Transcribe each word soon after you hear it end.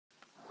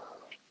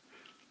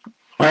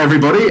Hi,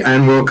 everybody,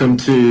 and welcome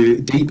to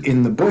Deep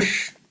in the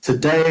Bush.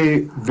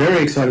 Today,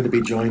 very excited to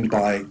be joined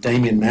by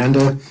Damien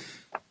Mander,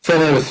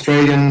 fellow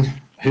Australian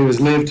who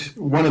has lived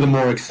one of the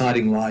more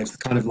exciting lives, the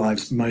kind of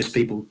lives most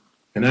people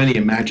can only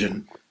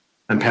imagine,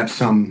 and perhaps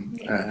some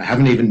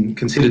haven't even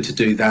considered to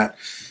do that.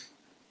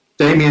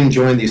 Damien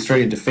joined the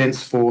Australian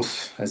Defence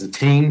Force as a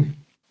teen,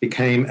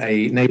 became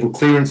a naval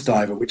clearance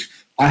diver, which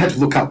I had to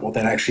look up what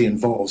that actually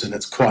involves, and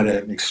it's quite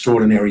an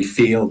extraordinary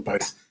field,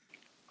 both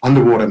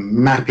underwater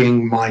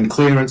mapping, mine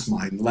clearance,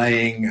 mine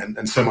laying,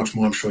 and so much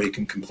more. I'm sure you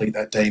can complete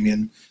that,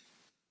 Damien.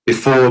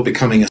 Before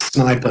becoming a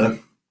sniper,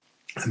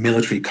 a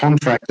military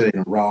contractor in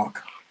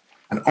Iraq,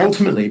 and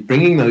ultimately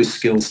bringing those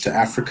skills to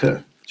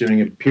Africa during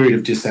a period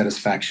of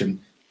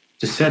dissatisfaction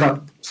to set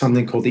up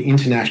something called the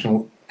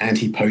International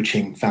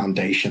Anti-Poaching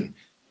Foundation,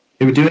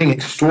 who were doing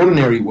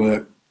extraordinary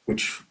work,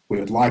 which we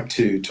would like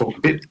to talk a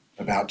bit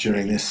about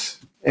during this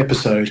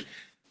episode.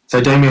 So,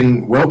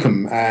 Damien,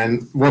 welcome,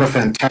 and what a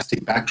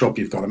fantastic backdrop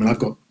you've got. I mean, I've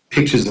got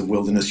pictures of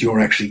wilderness.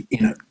 You're actually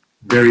in it.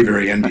 Very,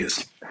 very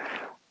envious.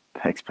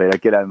 Thanks, Peter.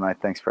 G'day, mate.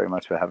 Thanks very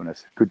much for having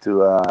us. Good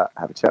to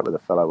have a chat with a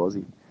fellow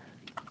Aussie.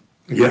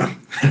 Yeah,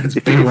 it's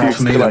been a while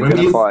for me. Still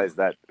identify as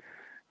that.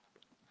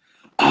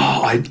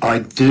 Oh, I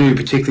do,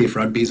 particularly if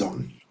rugby's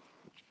on.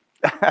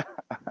 I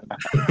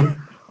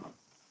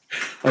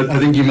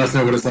think you must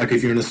know what it's like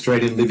if you're an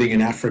Australian living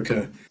in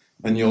Africa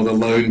and you're the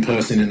lone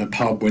person in a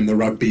pub when the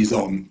rugby's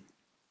on.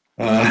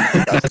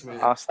 I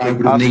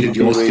would have needed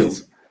your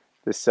skills.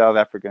 The South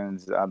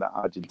Africans, the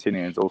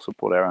Argentinians all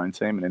support our own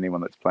team, and anyone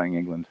that's playing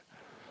England.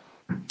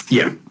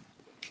 Yeah.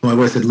 Well, I've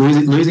always said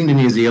losing to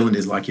New Zealand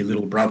is like your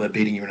little brother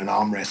beating you in an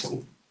arm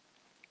wrestle.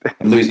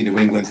 And losing to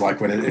England's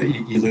like when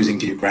you're losing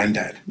to your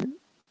granddad.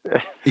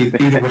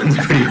 Either one's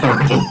pretty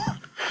horrible.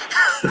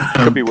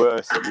 Could be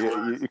worse.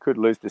 You could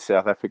lose to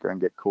South Africa and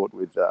get caught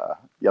with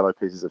yellow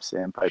pieces of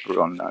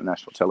sandpaper on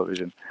national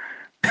television.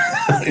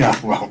 Yeah,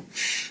 well,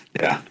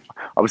 yeah.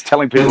 I was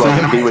telling people I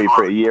was a Kiwi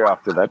for a year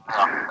after that.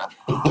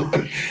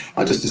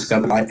 I just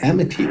discovered I am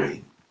a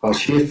Kiwi. By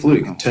sheer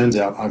fluke, it turns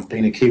out I've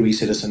been a Kiwi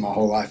citizen my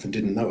whole life and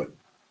didn't know it.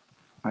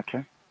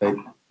 Okay.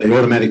 They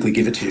automatically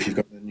give it to you if you've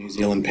got a New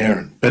Zealand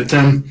parent. But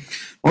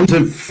on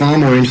to far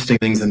more interesting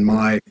things than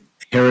my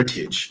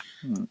heritage.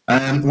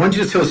 Why don't you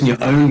just tell us in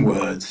your own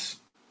words,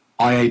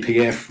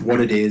 IAPF,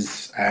 what it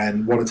is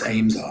and what its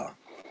aims are?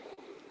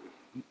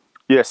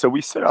 Yeah, so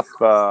we set up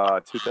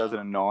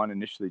 2009,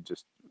 initially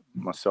just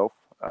myself,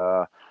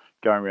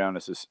 going around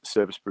as a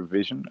service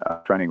provision,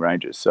 training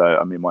rangers. So,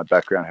 I mean, my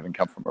background, having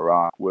come from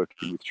Iraq,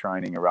 working with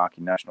training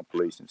Iraqi National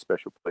Police and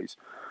Special Police,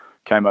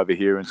 came over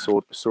here and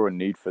saw a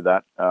need for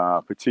that,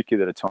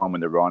 particularly at a time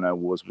when the Rhino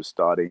Wars was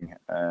starting.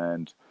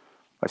 And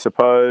I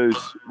suppose,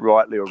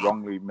 rightly or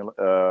wrongly,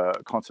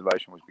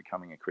 conservation was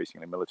becoming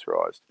increasingly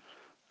militarized.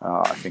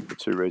 I think for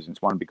two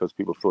reasons. One, because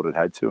people thought it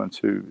had to, and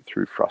two,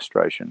 through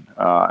frustration.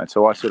 And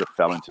so I sort of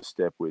fell into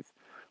step with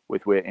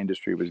where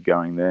industry was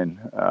going then.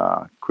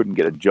 Couldn't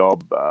get a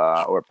job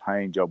or a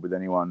paying job with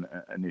anyone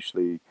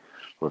initially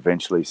or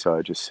eventually, so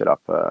I just set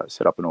up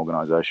an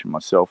organisation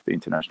myself, the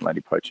International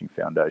Anti-Poaching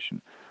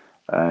Foundation.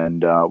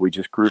 And we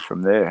just grew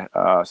from there,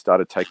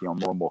 started taking on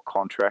more and more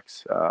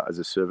contracts as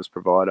a service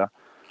provider.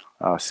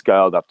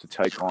 Scaled up to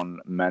take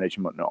on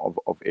management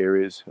of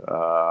areas,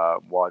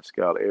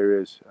 wide-scale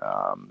areas.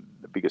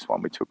 The biggest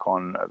one we took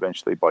on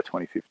eventually by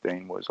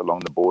 2015 was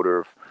along the border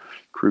of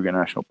Kruger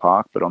National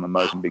Park, but on the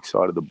Mozambique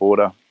side of the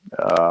border,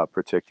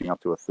 protecting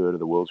up to a third of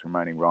the world's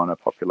remaining rhino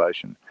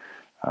population,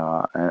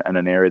 and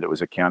an area that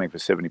was accounting for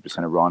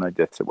 70% of rhino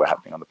deaths that were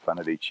happening on the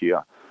planet each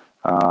year.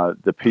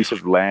 The piece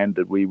of land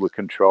that we were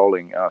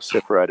controlling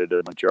separated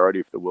a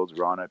majority of the world's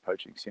rhino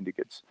poaching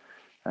syndicates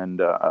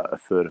and a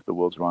third of the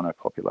world's rhino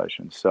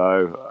population.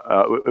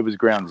 So it was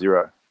ground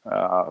zero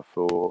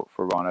for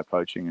rhino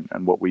poaching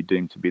and what we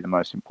deemed to be the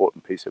most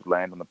important piece of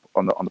land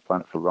on the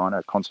planet for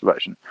rhino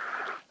conservation.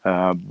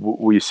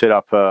 We set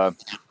up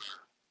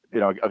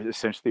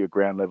essentially a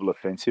ground level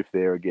offensive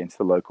there against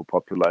the local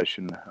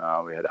population.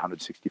 We had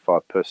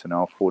 165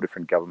 personnel, 4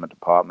 different government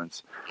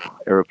departments,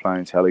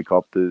 aeroplanes,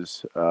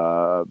 helicopters,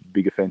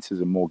 big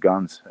offences and more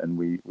guns. And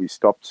we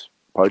stopped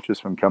poachers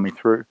from coming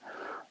through.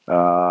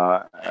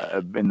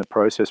 In the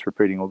process,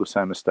 repeating all the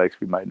same mistakes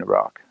we made in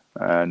Iraq.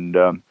 And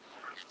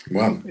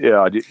wow.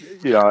 Yeah, I did.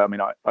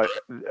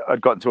 I'd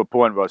gotten to a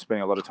point where I was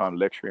spending a lot of time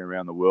lecturing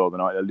around the world,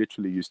 and I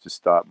literally used to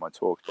start my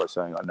talks by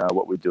saying, "I know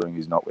what we're doing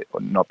is not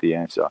the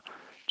answer.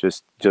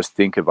 Just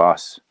think of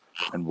us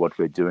and what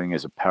we're doing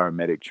as a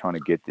paramedic, trying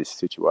to get this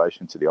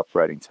situation to the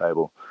operating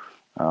table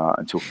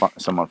until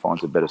someone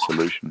finds a better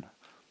solution."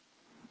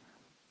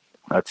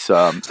 That's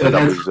when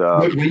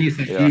you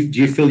think, yeah. do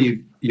you feel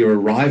you're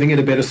arriving at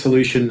a better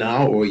solution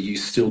now, or are you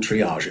still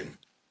triaging?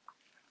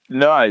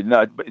 No.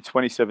 But in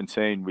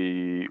 2017,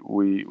 we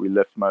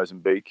left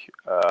Mozambique.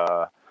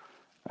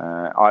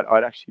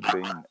 I'd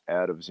actually been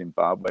out of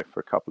Zimbabwe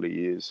for a couple of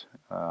years.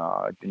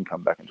 I didn't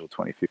come back until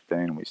 2015,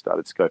 and we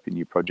started scoping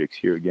new projects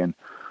here again.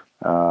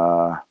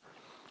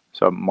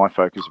 So my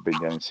focus has been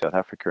down in South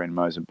Africa and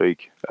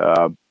Mozambique.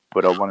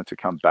 but I wanted to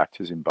come back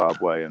to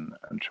Zimbabwe and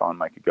try and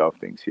make a go of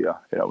things here.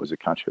 It was a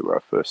country where I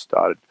first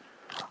started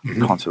a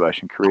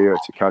conservation career.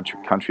 It's a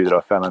country that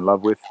I fell in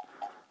love with.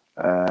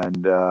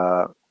 And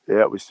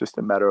it was just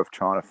a matter of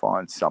trying to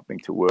find something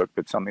to work,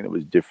 but something that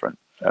was different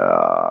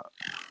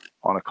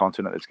on a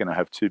continent that's going to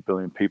have 2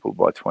 billion people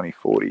by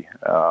 2040.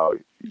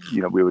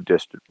 We were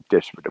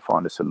desperate to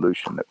find a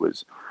solution that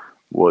was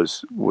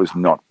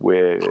not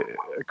where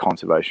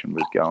conservation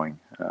was going,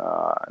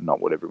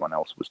 not what everyone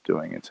else was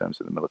doing in terms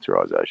of the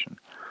militarization.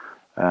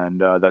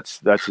 And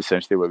that's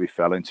essentially where we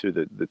fell into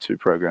the two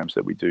programs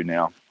that we do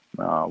now,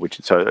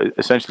 so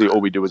essentially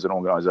all we do as an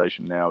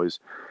organization now is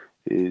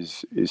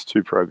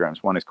two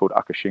programs. One is called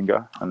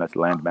Akashinga, and that's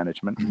land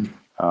management.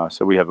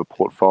 So we have a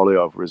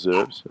portfolio of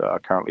reserves,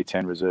 currently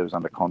 10 reserves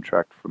under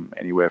contract from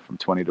anywhere from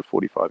 20 to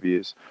 45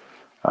 years.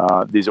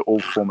 These are all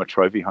former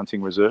trophy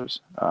hunting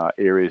reserves,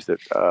 areas that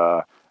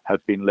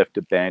have been left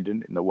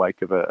abandoned in the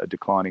wake of a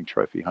declining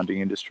trophy hunting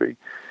industry.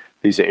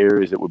 These are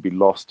areas that would be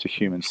lost to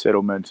human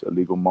settlement,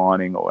 illegal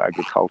mining, or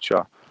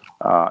agriculture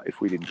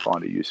if we didn't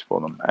find a use for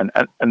them.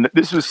 And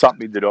this was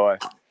something that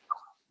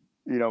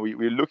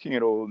we're looking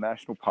at all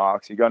national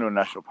parks. You go to a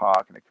national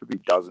park and it could be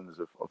dozens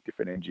of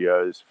different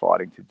NGOs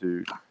fighting to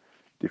do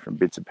different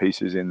bits and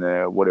pieces in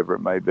there, whatever it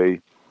may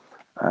be.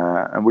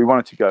 And we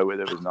wanted to go where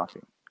there was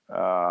nothing.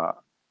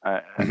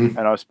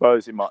 And I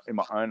suppose in my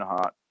own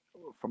heart,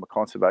 from a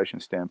conservation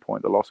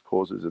standpoint, the lost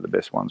causes are the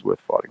best ones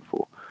worth fighting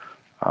for.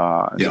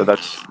 So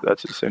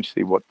that's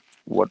essentially what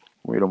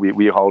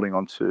we're holding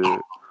on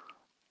to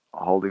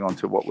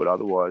what would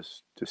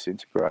otherwise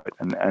disintegrate.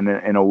 And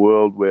in a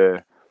world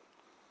where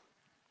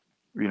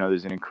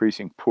there's an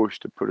increasing push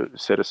to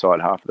set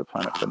aside half of the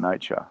planet for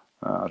nature.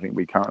 I think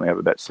we currently have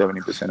about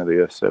 70% of the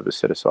Earth's surface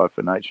set aside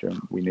for nature,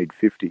 and we need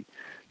 50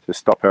 to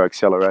stop our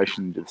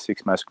acceleration to the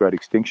sixth mass great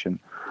extinction.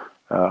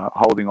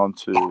 Holding on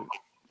to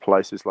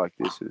places like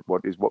this is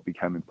what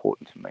became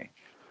important to me.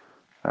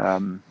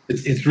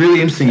 It's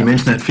really interesting you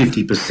mentioned that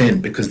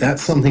 50%, because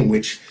that's something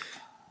which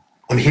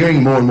I'm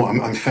hearing more and more.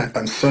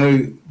 I'm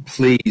so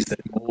pleased that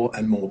more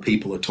and more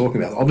people are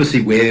talking about.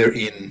 Obviously, we're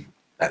in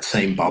that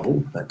same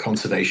bubble, that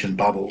conservation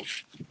bubble,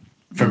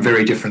 from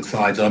very different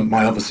sides.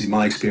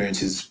 My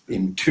experience is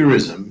in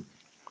tourism,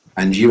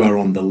 and you are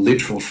on the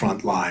literal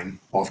front line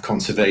of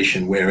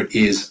conservation, where it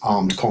is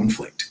armed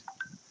conflict,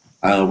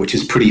 which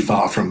is pretty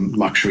far from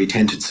luxury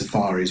tented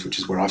safaris, which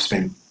is where I've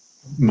spent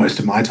most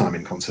of my time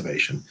in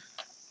conservation.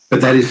 But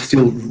that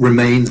still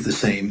remains the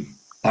same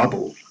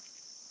bubble.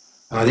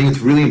 And I think it's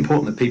really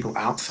important that people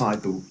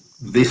outside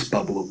this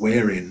bubble that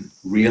we're in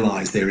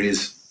realize there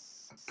is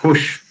a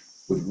push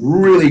with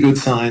really good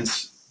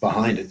science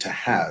behind it to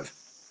have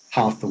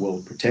half the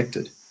world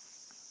protected.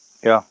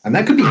 Yeah. And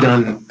that could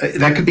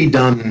be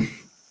done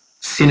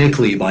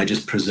cynically by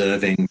just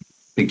preserving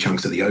big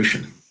chunks of the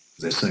ocean,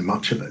 because there's so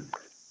much of it.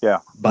 Yeah.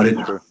 But it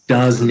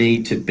does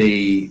need to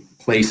be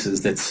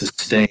places that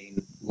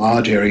sustain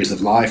large areas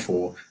of life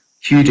or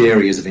huge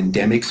areas of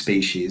endemic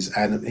species.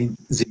 And I mean,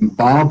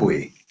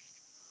 Zimbabwe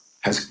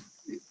was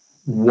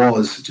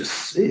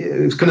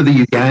kind of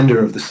the Uganda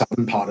of the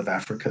southern part of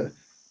Africa.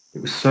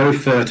 It was so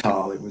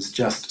fertile. It was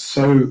just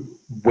so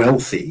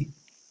wealthy.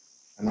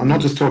 And I'm not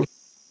just talking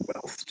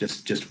wealth,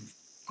 just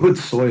good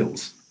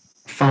soils.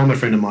 A farmer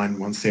friend of mine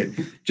once said,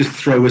 just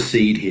throw a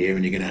seed here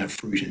and you're going to have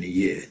fruit in a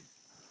year.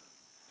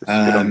 Just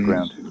sit on the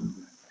ground.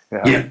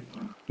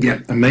 Yeah.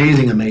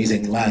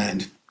 Amazing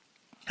land.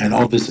 And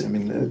obviously, I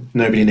mean,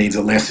 nobody needs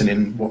a lesson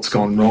in what's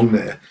gone wrong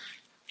there.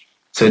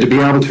 So to be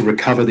able to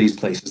recover these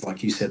places,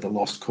 like you said, the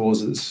lost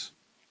causes,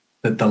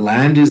 that the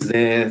land is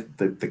there,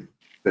 the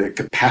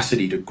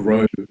capacity to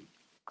grow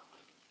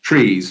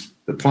trees,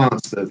 the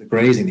plants, the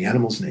grazing the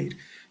animals need.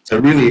 So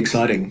really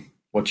exciting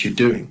what you're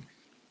doing.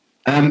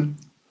 Got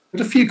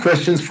a few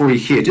questions for you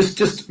here,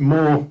 just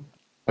more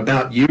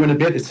about you in a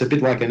bit. It's a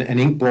bit like an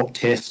ink blot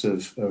test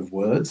of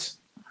words.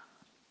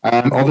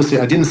 Obviously,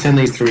 I didn't send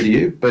these through to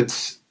you, but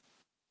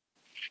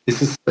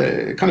this is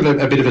kind of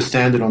a bit of a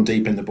standard on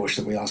Deep in the Bush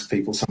that we ask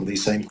people some of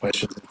these same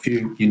questions, a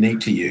few unique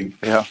to you.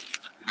 Yeah.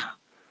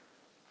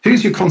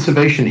 Who's your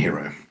conservation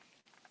hero?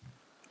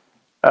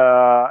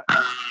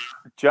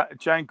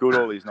 Jane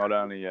Goodall is not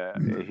only a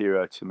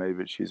hero to me,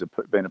 but she's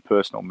been a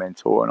personal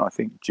mentor. And I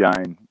think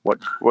Jane, what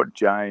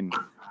Jane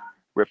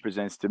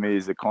represents to me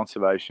is that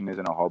conservation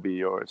isn't a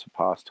hobby or it's a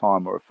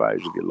pastime or a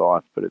phase of your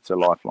life, but it's a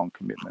lifelong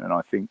commitment. And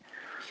I think,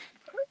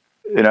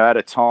 at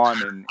a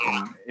time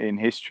in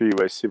history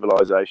where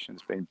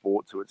civilization's been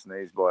brought to its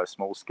knees by a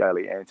small-scale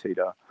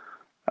anteater,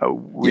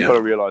 we've got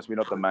to realise we're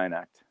not the main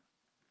act.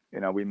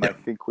 We may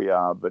think we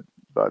are, but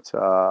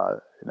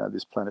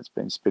this planet's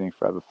been spinning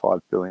for over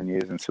 5 billion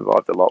years and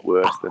survived a lot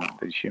worse than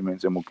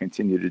humans, and will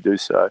continue to do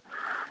so.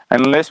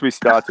 And unless we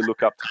start to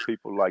look up to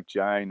people like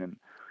Jane, and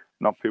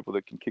not people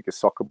that can kick a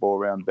soccer ball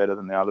around better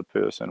than the other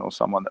person, or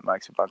someone that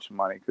makes a bunch of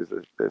money because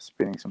they're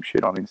spinning some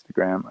shit on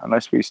Instagram,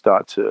 unless we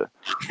start to,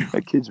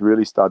 kids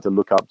really start to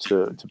look up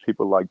to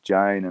people like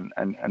Jane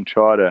and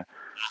try to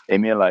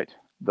emulate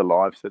the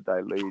lives that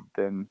they lead,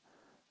 then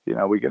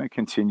we're going to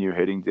continue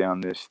heading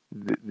down this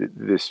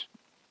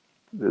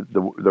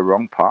the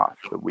wrong path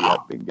that we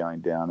have been going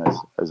down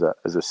as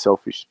a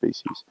selfish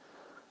species.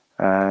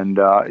 And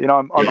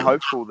I'm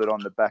hopeful that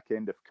on the back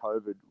end of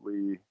COVID,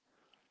 we're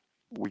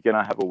going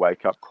to have a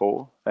wake-up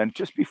call. And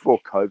just before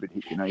COVID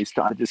hit, you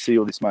started to see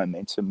all this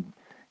momentum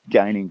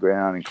gaining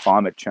ground and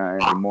climate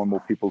change, and more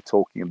people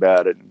talking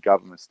about it, and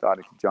governments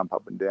starting to jump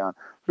up and down.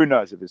 Who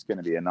knows if it's going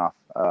to be enough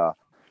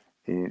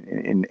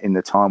in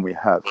the time we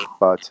have?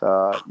 But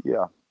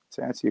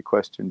to answer your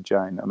question,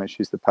 Jane, I mean,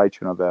 she's the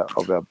patron of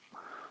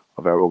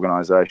our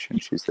organisation.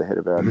 She's the head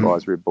of our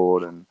advisory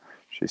board, and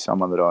she's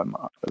someone that I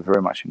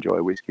very much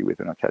enjoy whiskey with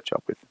and I catch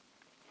up with.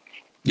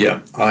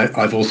 Yeah,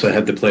 I've also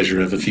had the pleasure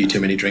of a few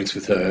too many drinks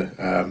with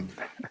her.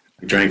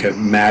 We drank a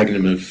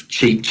magnum of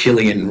cheap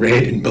Chilean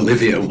red in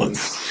Bolivia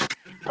once.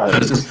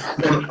 Just,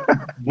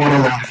 what a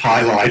life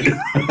highlight.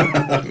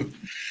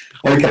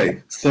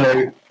 Okay,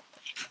 so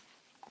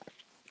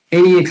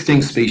any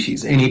extinct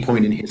species, any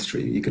point in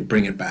history, you could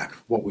bring it back.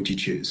 What would you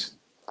choose?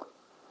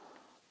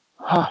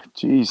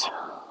 Geez.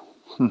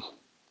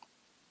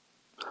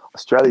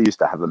 Australia used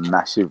to have a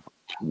massive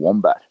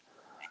wombat,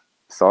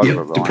 size of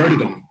a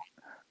rhino.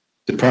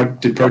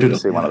 Diprotodon.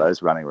 See one of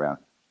those running around.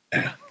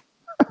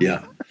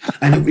 Yeah.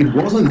 And it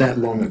wasn't that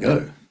long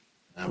ago.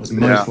 It was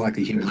most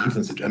likely human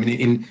influence. I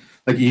mean,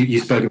 you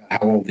spoke about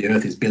how old the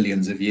Earth is,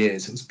 billions of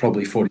years. It was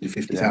probably 40 to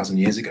 50,000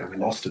 years ago we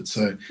lost it.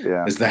 So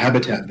there's the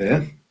habitat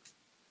there.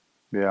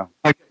 Yeah.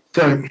 Okay,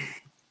 so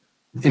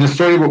in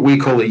Australia, what we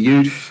call a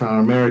ute, our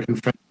American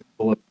friends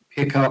call it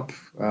pickup.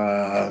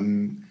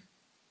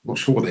 Not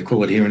sure what they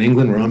call it here in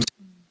England, where I'm.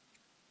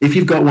 If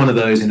you've got one of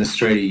those in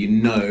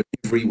Australia,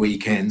 every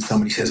weekend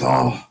somebody says,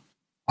 "Oh,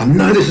 I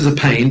know this is a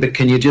pain, but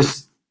can you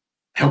just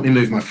help me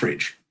move my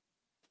fridge?"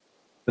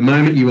 The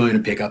moment you own a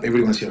pickup,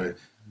 everyone's going,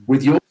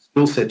 with your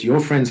skill set, your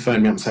friends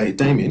phone me up and say,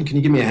 "Damien, can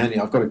you give me a hand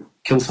here? I've got to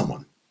kill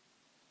someone."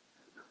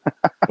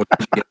 What did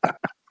you get that?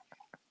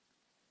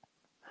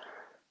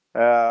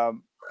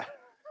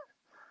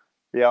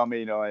 I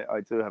mean,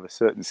 I do have a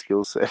certain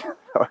skill set.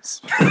 I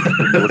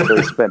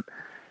also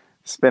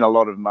spent a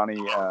lot of money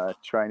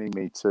training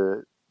me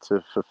to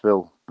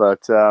fulfill,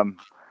 but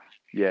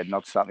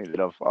not something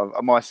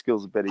that my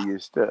skills are better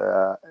used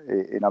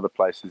in other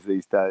places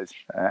these days.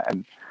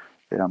 And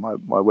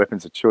my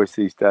weapons of choice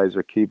these days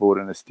are a keyboard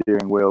and a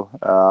steering wheel.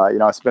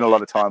 I spend a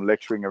lot of time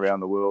lecturing around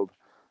the world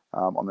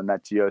on the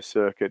Nat Geo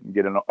circuit, and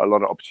get a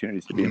lot of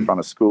opportunities to be in front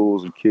of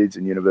schools and kids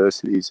and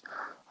universities,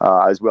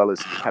 as well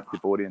as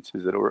captive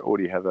audiences that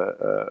already have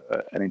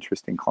an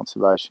interest in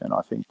conservation.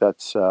 I think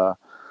that's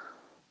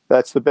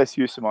the best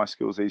use of my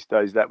skills these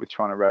days, that with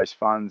trying to raise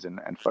funds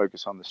and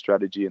focus on the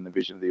strategy and the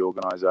vision of the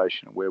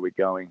organisation and where we're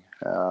going.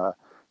 So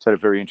had a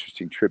very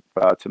interesting trip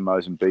to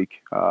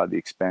Mozambique, the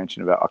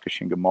expansion of our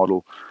Akashinga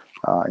model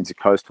into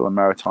coastal and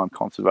maritime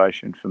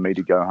conservation, for me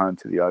to go home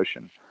to the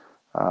ocean.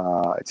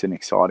 It's an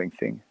exciting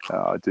thing.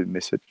 I do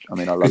miss it. I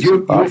mean, I love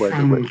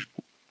Zimbabwe.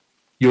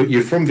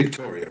 You're from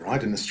Victoria,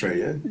 right, in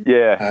Australia?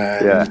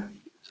 Yeah.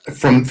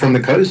 From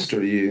the coast, or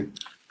are you?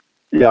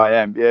 Yeah, I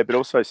am. Yeah, but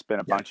also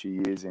spent a bunch of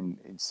years in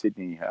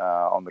Sydney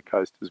on the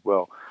coast as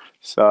well.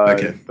 So,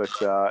 but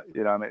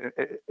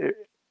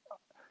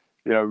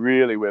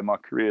really where my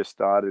career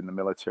started in the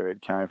military,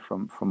 it came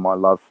from my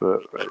love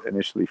for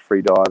initially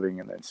free diving,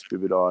 and then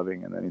scuba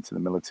diving, and then into the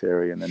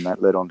military, and then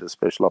that led on to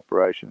special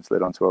operations,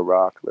 led on to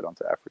Iraq, led on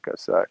to Africa.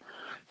 So,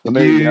 for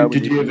me,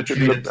 did you ever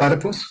train at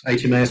Platypus,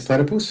 HMAS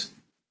Platypus?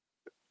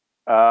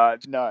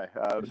 No,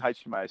 it was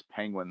HMAS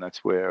Penguin.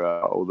 That's where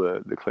all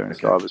the clearance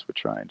divers were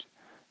trained.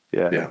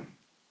 Yeah.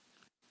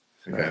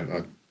 Okay,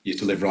 I used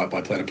to live right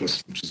by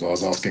Platypus, which is what I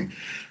was asking.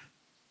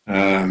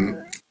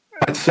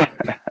 So,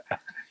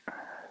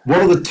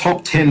 what are the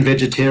top 10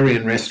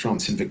 vegetarian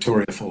restaurants in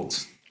Victoria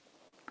Falls?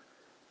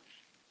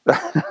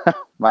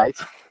 Mate,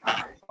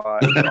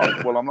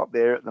 well, I'm not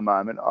there at the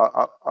moment.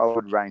 I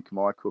would rank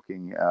my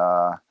cooking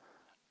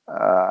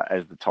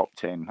as the top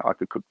 10. I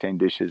could cook 10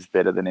 dishes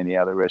better than any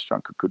other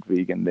restaurant could cook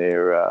vegan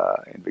there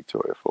in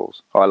Victoria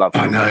Falls. I love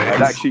food.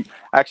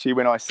 Actually,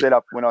 when I set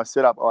up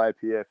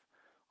IAPF,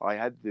 I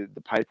had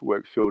the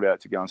paperwork filled out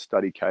to go and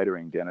study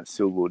catering down at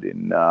Silwood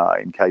in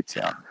Cape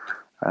Town,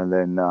 and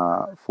then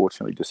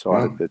fortunately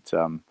decided that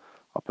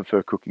I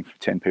prefer cooking for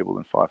 10 people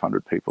than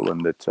 500 people,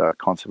 and that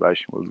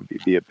conservation would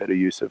be a better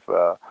use of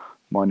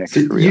my next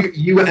career.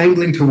 You were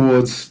angling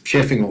towards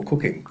chefing or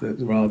cooking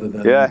rather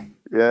than...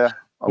 Yeah.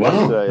 I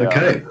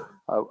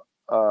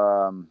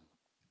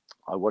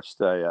watched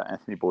a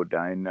Anthony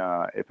Bourdain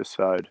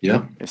episode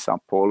in Sao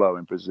Paulo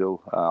in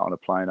Brazil on a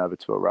plane over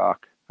to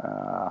Iraq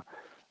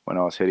when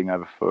I was heading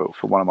over for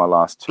one of my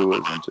last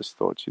tours, and just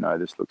thought,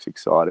 this looks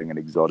exciting and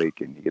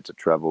exotic, and you get to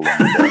travel.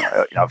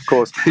 And, of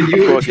course,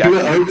 you're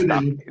actually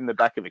stuck in the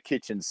back of a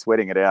kitchen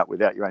sweating it out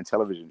without your own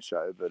television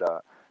show. But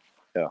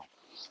yeah.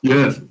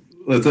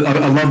 I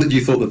love that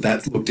you thought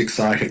that looked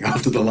exciting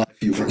after the life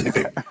you were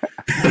living.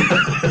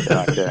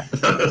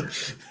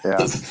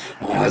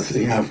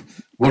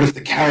 What if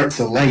the carrots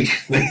are late?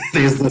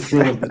 There's the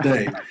thrill of the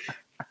day.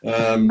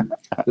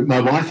 But my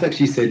wife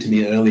actually said to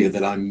me earlier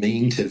that I'm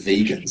mean to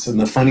vegans, and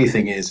the funny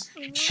thing is,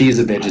 she's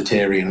a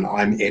vegetarian, and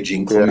I'm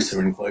edging Yeah. closer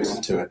and closer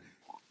to it.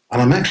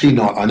 And I'm actually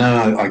not. I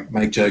know I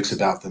make jokes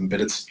about them, but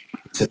it's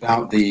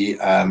about the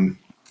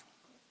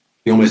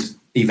almost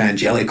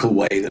evangelical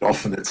way that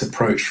often it's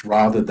approached,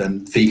 rather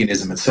than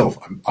veganism itself.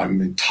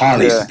 I'm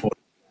entirely Yeah. supportive.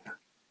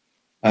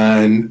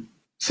 And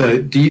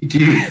so, do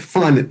you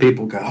find that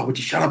people go, "Oh, would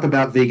you shut up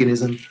about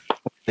veganism?"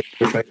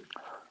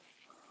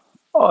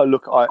 Oh,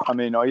 look, I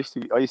mean, I used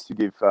to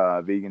give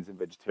vegans and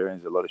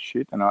vegetarians a lot of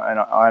shit, and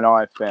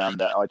I found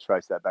that I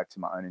traced that back to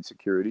my own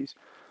insecurities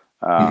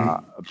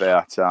about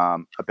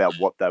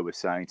what they were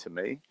saying to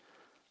me,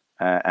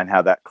 and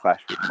how that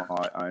clashed with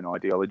my own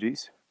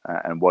ideologies,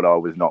 and what I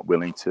was not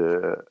willing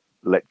to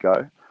let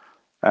go.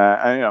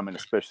 And I mean,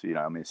 especially,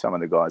 I mean, some of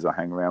the guys I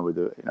hang around with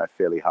are,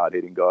 fairly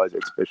hard-hitting guys,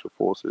 ex-special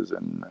forces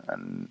and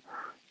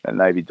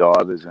Navy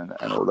divers and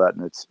all that.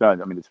 And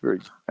I mean, it's very,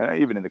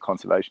 even in the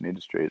conservation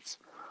industry, it's,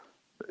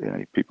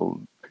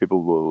 people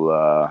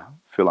will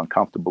feel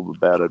uncomfortable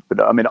about it.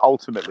 But I mean,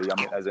 ultimately, I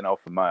mean, as an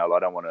alpha male, I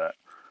don't want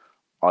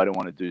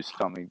to do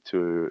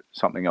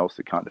something else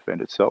that can't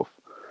defend itself,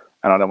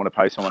 and I don't want to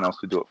pay someone else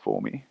to do it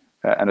for me.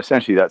 And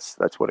essentially, that's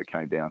what it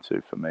came down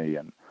to for me.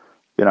 And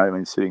I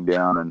mean, sitting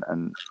down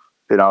and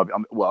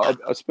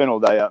I spent all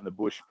day out in the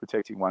bush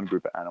protecting one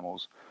group of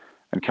animals,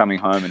 and coming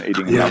home and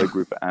eating another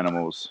group of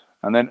animals,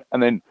 and then I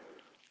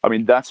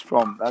mean, that's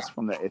from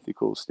the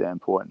ethical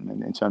standpoint,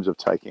 and in terms of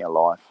taking a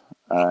life.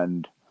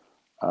 And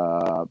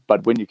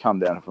but when you come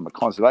down from a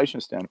conservation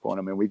standpoint,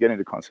 I mean, we get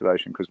into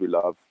conservation because we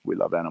love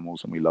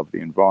animals and we love the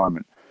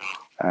environment,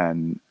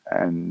 and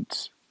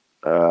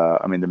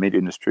I mean, the meat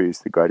industry is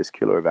the greatest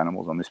killer of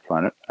animals on this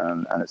planet,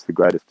 and it's the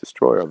greatest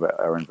destroyer of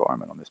our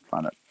environment on this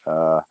planet.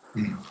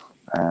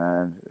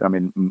 And I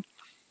mean,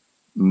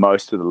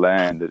 most of the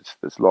land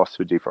that's lost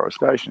through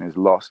deforestation is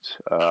lost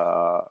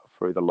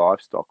for either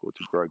livestock or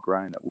to grow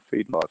grain that will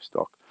feed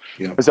livestock.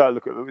 Yeah. So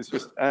look, it was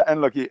just, and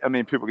look, I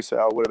mean, people can say,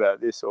 "Oh, what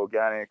about this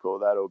organic or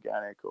that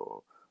organic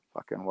or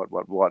fucking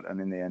what?"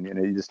 And in the end,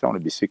 you just don't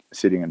want to be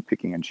sitting and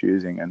picking and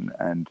choosing, and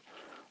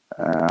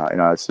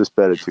it's just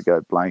better to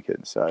go blanket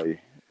and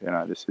say,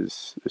 this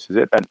is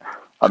it. And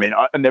I mean,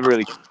 I never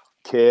really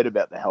cared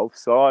about the health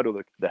side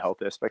or the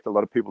health aspect. A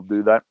lot of people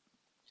do that.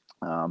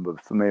 But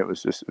for me, it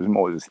was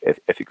more this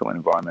ethical and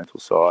environmental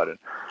side. And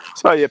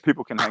so, yeah,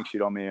 people can hang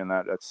shit on me, and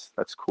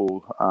that's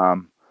cool.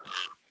 And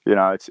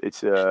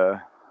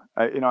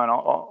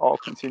I'll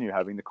continue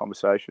having the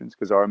conversations,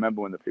 because I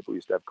remember when the people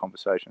used to have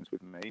conversations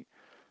with me,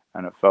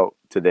 and it felt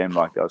to them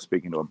like they were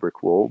speaking to a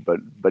brick wall,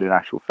 but in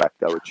actual fact,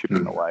 they were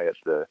chipping away at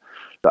the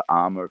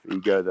armor of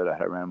ego that I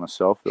had around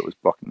myself that was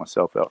blocking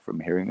myself out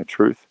from hearing the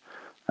truth.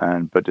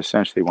 But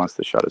essentially, once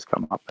the shutters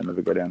come up, they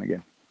never go down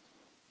again.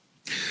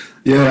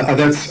 Yeah,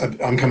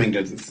 I'm coming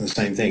to the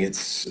same thing.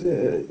 It's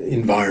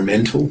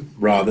environmental,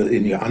 rather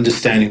in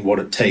understanding what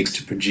it takes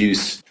to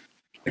produce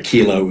a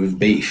kilo of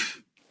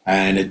beef.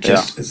 And in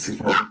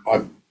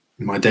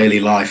my daily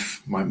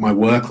life, my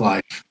work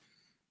life,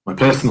 my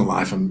personal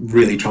life, I'm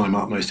really trying my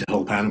utmost to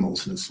help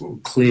animals. And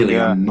clearly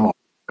I'm not.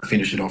 I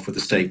finish it off with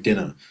a steak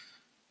dinner.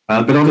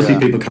 But obviously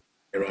people come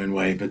their own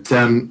way. But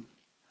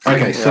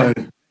okay, so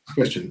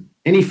question.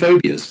 Any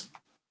phobias?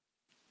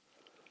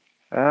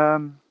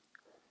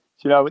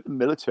 With the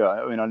military,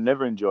 I mean, I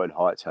never enjoyed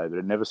heights, but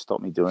it never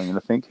stopped me doing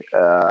anything.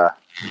 I'll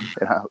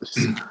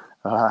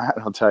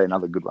tell you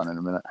another good one in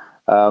a minute.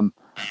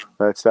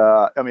 But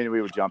I mean,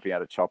 we were jumping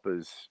out of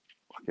choppers,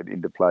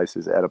 into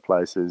places, out of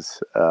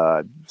places,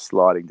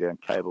 sliding down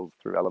cables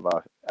through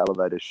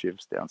elevator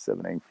shifts down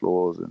 17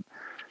 floors, and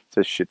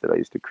just shit that I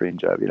used to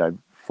cringe over.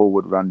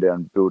 Forward run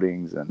down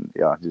buildings, and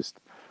just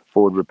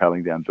forward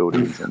rappelling down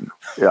buildings, and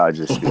I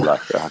just be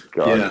like, oh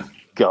god. Yeah.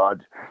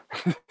 God,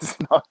 it's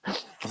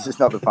just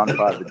not the fun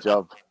part of the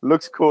job. It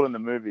looks cool in the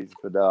movies,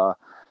 but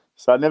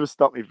so it never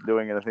stopped me from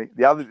doing anything.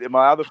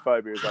 My other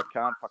phobia is I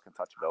can't fucking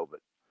touch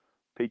velvet,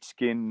 peach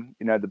skin.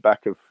 The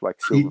back of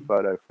like silver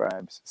photo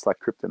frames. It's like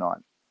kryptonite.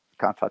 I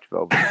can't touch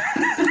velvet.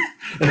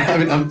 I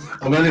mean, I'm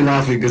only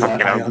laughing because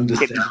I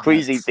understand. Getting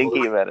queasy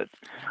thinking about it.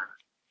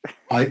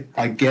 I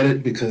get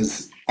it,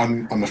 because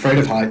I'm afraid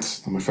of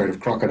heights. I'm afraid of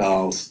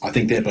crocodiles. I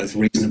think they're both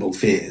reasonable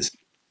fears.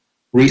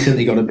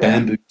 Recently got a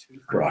bamboo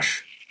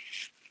toothbrush,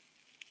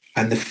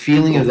 and the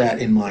feeling of that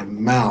in my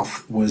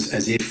mouth was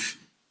as if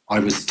I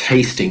was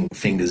tasting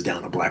fingers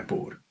down a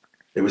blackboard.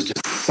 There was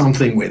just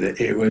something with it.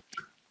 It was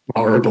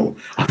horrible.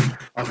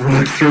 I've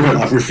worked through it.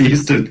 I've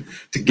refused to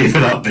give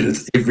it up, but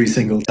it's every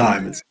single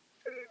time.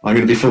 I'm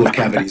going to be full of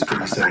cavities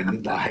pretty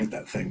soon. I hate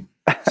that thing.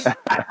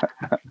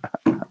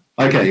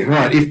 Okay,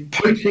 right. If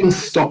poaching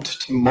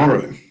stopped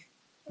tomorrow,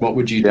 what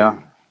would you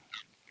do?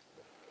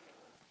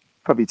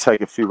 Probably take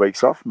a few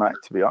weeks off, mate,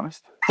 to be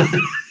honest.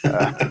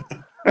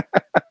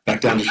 Back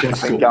down to chef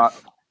school.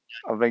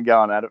 I've been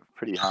going at it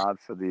pretty hard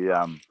for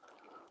the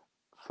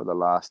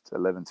last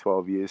 11,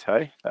 12 years,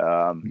 hey?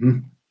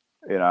 And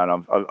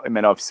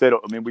I've set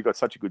up, we've got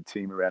such a good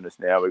team around us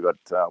now. We've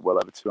got well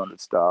over 200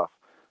 staff.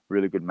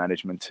 really good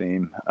management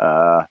team.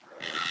 And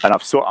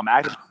I'm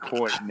at a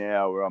point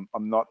now where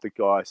I'm not the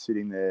guy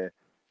sitting there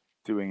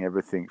doing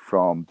everything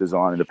from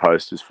designing the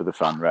posters for the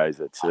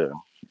fundraiser to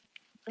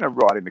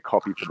writing the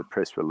copy for the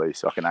press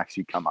release. I can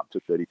actually come up to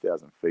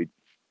 30,000 feet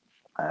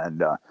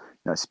and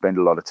spend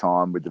a lot of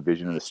time with the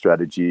vision and the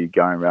strategy,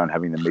 going around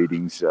having the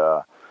meetings,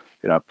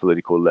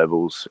 political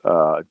levels,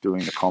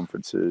 doing the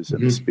conferences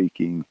and the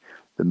speaking,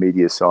 the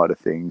media side of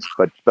things,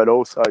 but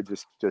also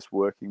just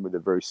working with a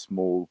very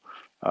small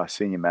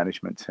senior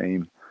management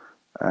team,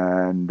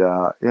 and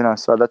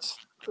so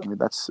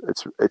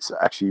it's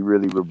actually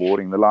really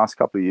rewarding. The last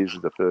couple of years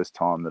is the first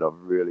time that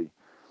I've really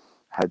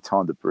had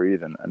time to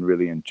breathe and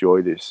really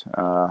enjoy this.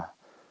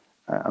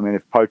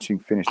 If poaching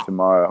finished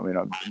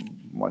tomorrow,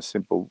 my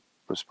simple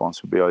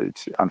response would be,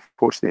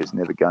 unfortunately, it's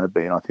never going to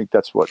be. And I think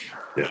that's what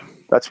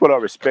I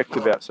respect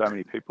about so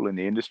many people in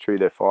the industry.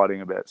 They're fighting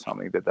about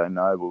something that they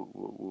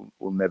know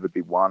will never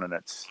be won, and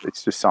it's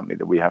just something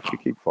that we have to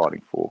keep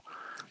fighting for,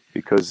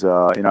 because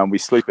we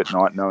sleep at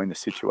night knowing the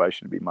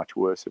situation would be much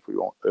worse if we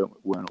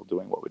weren't all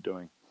doing what we're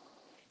doing.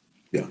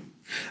 Yeah,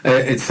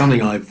 it's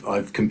something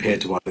I've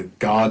compared to either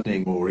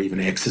gardening or even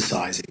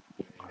exercising.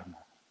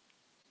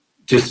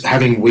 Just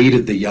having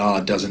weeded the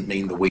yard doesn't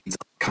mean the weeds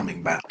are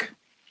coming back.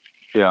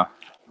 Yeah.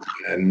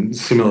 And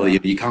similarly,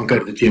 you can't go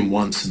to the gym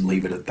once and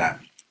leave it at that.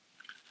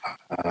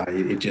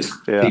 It just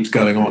keeps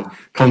going on.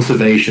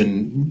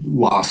 Conservation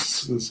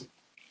lasts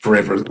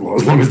forever, as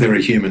long as there are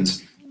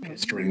humans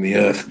pestering the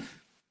earth.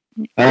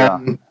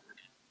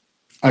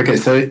 Okay,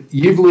 so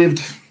you've lived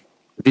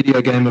a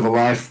video game of a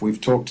life. We've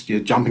talked, you're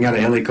jumping out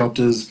of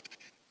helicopters,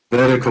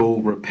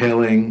 vertical,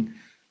 rappelling.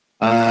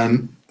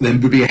 There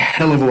would be a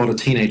hell of a lot of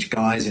teenage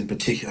guys in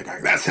particular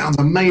going, that sounds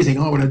amazing,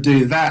 I want to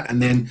do that.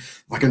 And then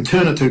I can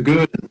turn it to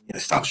good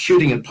and start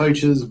shooting at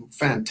poachers.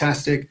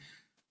 Fantastic.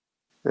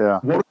 Yeah.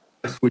 What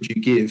advice would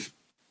you give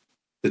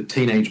the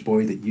teenage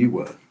boy that you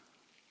were?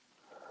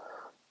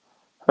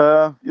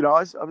 I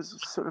was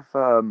sort of,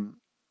 I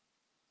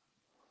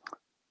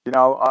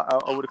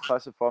would have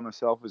classified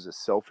myself as a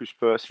selfish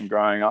person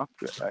growing up.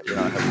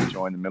 Having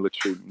joined the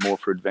military more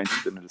for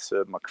adventure than to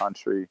serve my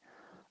country.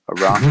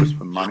 Iraq was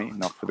for money,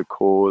 not for the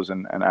cause,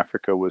 and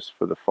Africa was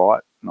for the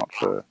fight, not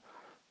for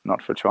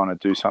trying to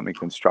do something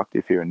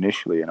constructive here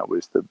initially. And it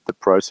was the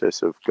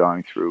process of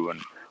going through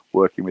and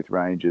working with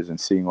rangers and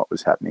seeing what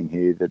was happening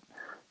here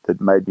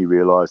that made me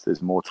realise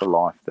there's more to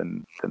life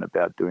than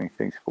about doing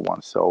things for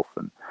oneself.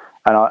 And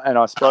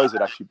I suppose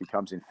it actually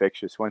becomes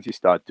infectious once you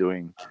start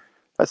doing.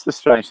 That's the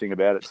strange thing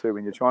about it too.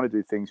 When you're trying to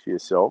do things for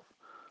yourself,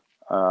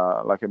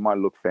 like it might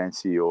look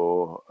fancy,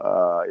 or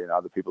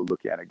other people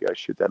look at it and go,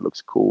 "Shit, that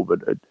looks cool." But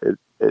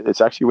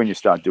it's actually when you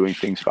start doing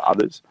things for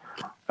others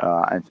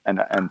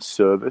and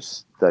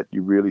service that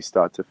you really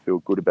start to feel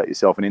good about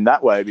yourself. And in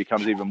that way, it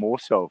becomes even more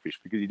selfish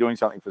because you're doing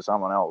something for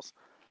someone else,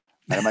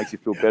 and it makes you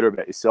feel better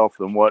about yourself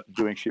than what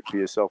doing shit for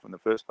yourself in the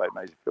first place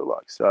makes you feel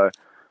like. So,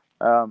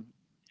 I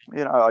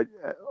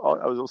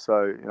was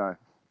also, in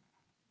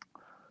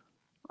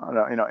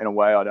a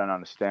way, I don't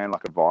understand,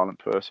 like a violent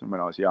person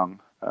when I was young.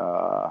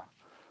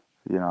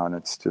 And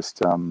it's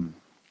just, I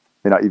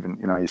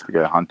used to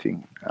go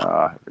hunting,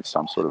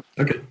 some sort of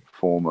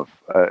form of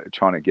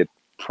trying to get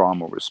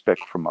primal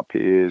respect from my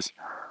peers.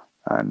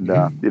 And,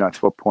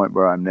 to a point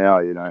where I'm now,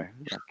 I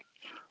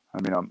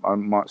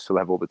might still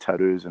have all the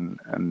tattoos and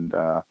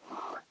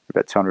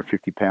about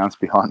 250 pounds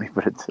behind me,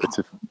 but it's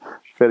a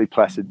fairly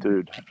placid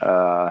dude,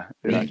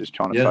 just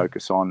trying to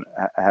focus on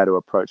how to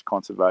approach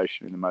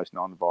conservation in the most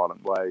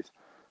non-violent ways.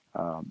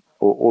 The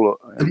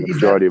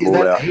majority of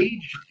all our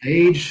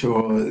age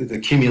or the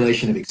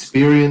accumulation of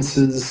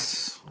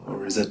experiences,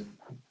 or is it?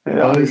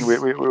 I think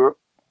we're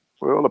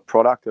all a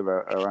product of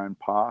our own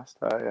past,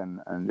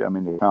 and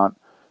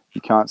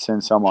you can't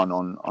send someone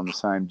on the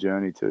same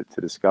journey to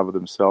discover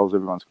themselves.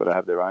 Everyone's got to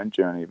have their own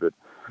journey, but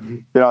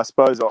I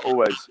suppose I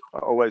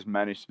always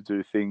managed to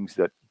do things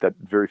that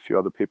very few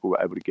other people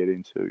were able to get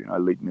into.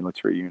 Elite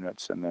military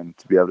units, and then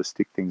to be able to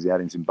stick things out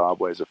in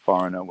Zimbabwe as a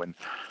foreigner when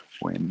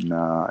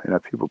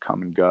people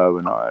come and go.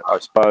 And I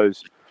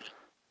suppose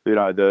a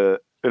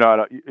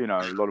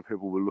lot of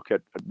people will look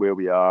at where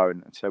we are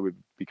and say we've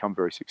become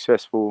very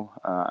successful,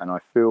 and I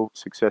feel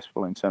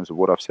successful in terms of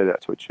what I've set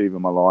out to achieve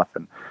in my life,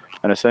 and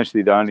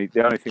essentially the only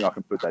thing I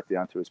can put that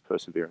down to is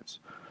perseverance.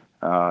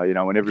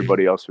 When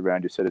everybody else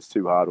around you said it's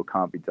too hard or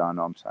can't be done,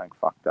 I'm saying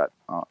fuck that.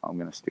 I'm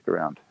going to stick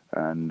around,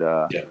 and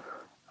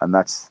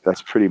that's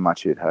pretty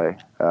much it. Hey,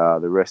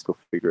 the rest will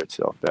figure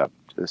itself out.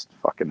 Just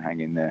fucking hang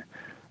in there,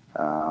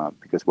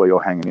 because while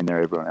you're hanging in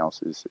there, everyone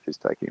else is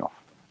taking off.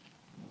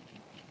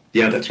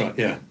 Yeah, that's right.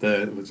 Yeah,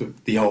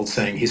 the old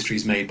saying,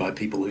 "History's made by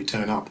people who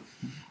turn up."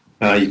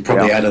 You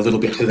probably add a little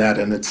bit to that,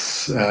 and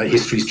it's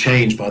history's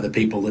changed by the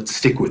people that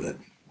stick with it.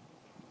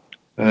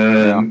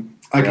 So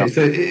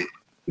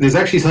there's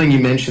actually something you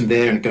mentioned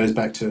there, and it goes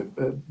back to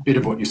a bit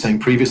of what you're saying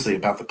previously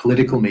about the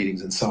political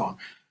meetings and so on.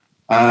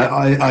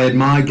 I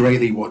admire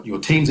greatly what your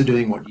teams are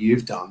doing, what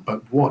you've done,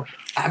 but what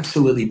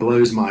absolutely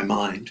blows my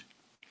mind,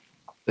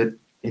 that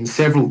in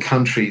several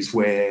countries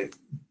where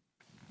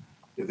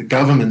the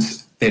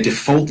governments their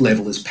default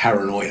level is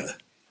paranoia.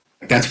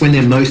 That's when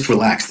they're most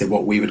relaxed. They're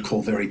what we would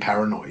call very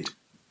paranoid.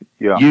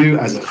 Yeah. You,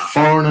 as a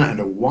foreigner and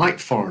a white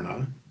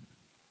foreigner,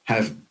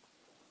 have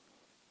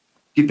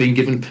been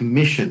given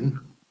permission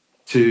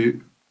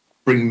to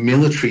bring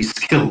military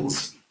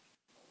skills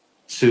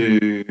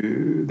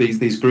to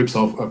these groups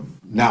of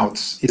now.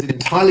 Is it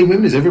entirely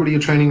women? Is everybody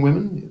you're training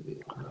women?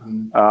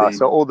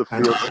 So all the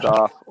field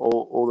staff,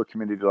 all the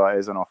community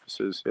liaison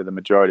officers, the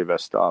majority of our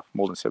staff,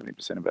 more than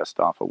 70% of our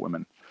staff are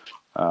women.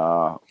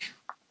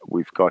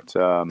 We've got.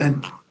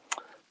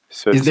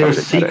 Is there a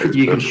secret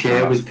you can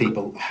share with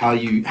people how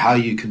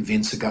you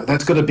convince a guy?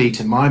 That's got to be,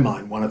 to my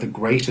mind, one of the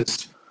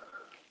greatest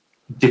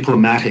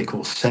diplomatic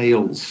or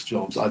sales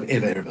jobs I've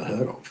ever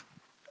heard of.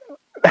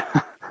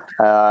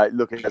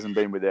 Look, it hasn't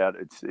been without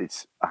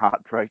it's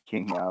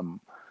heartbreaking.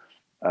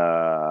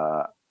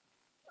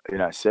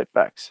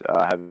 Setbacks.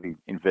 Having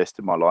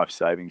invested my life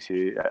savings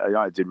here,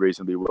 I did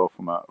reasonably well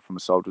from a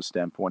soldier's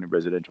standpoint in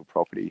residential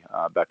property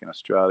back in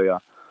Australia.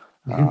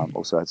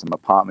 Also had some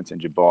apartments in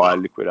Dubai.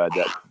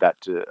 Liquidated that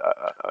to,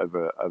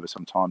 over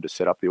some time to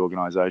set up the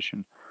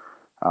organisation.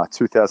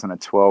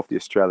 2012, the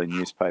Australian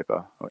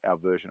newspaper, our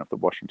version of the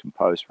Washington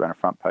Post, ran a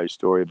front page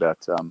story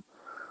about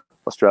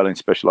Australian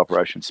special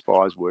operations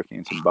spies working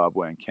in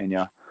Zimbabwe and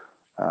Kenya.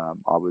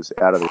 I was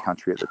out of the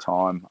country at the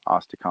time,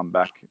 asked to come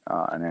back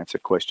and answer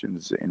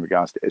questions in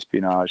regards to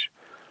espionage.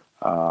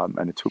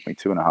 And it took me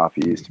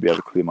 2.5 years to be able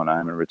to clear my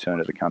name and return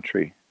to the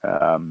country.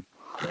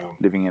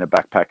 Living in a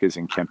backpackers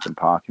in Kempton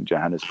Park in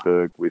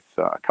Johannesburg with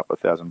a couple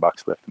of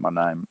 $1,000 left in my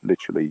name,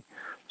 literally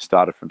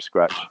started from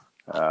scratch.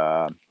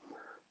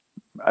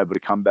 Able to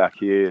come back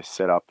here,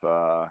 set up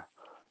the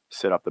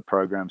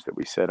programs that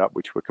we set up,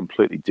 which were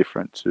completely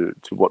different to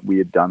what we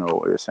had done,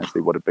 or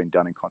essentially what had been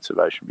done in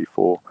conservation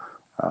before.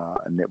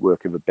 A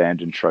network of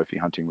abandoned trophy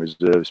hunting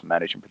reserves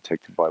managed and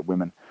protected by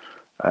women.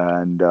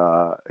 And,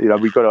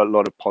 we got a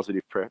lot of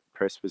positive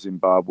press for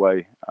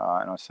Zimbabwe.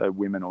 And I say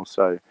women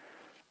also.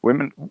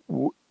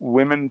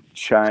 Women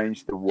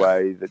change the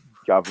way that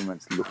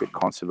governments look at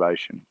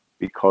conservation,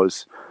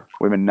 because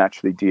women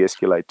naturally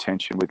de-escalate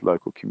tension with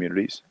local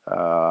communities.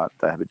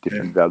 They have a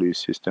different value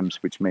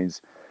systems, which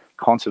means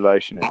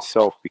conservation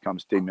itself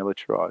becomes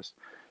demilitarized.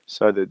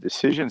 So the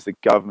decisions that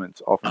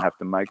governments often have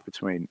to make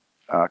between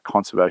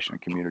conservation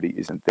and community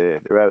isn't there.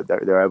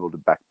 They're able to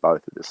back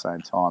both at the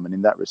same time. And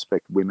in that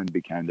respect, women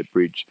became the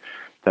bridge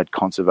that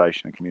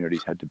conservation and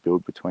communities had to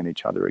build between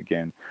each other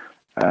again.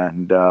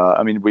 And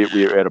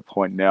we're at a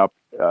point now.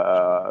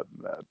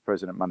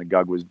 President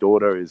Mnangagwa's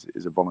daughter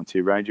is a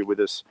volunteer ranger with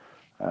us.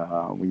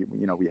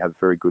 We have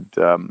very good,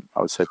 I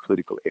would say,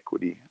 political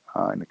equity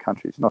in the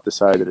country. It's not to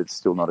say that it's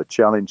still not a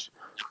challenge.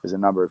 There's a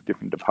number of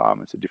different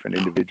departments and different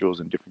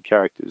individuals and different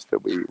characters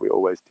that we're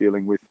always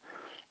dealing with.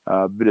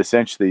 But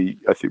essentially,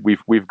 I think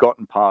we've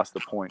gotten past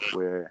the point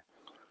where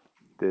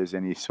there's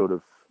any sort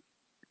of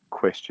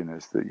question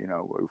as that,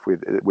 if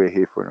we're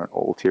here for an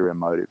ulterior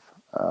motive.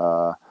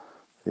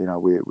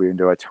 We're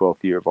into our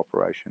 12th year of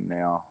operation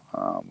now.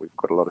 We've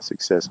got a lot of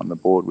success on the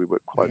board. We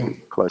work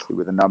quite closely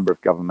with a number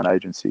of government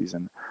agencies. I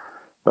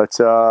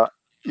get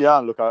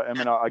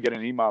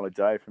an email a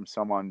day from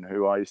someone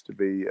who I used to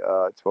be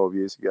 12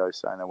 years ago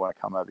saying they want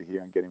to come over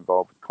here and get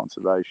involved with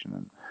conservation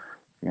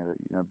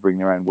and bring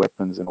their own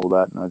weapons and all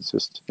that. And it's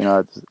just,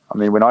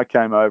 when I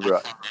came over,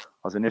 I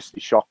was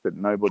initially shocked that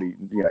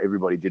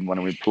everybody didn't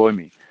want to employ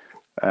me.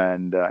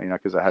 And,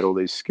 because I had all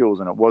these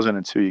skills, and it wasn't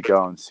until you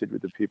go and sit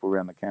with the people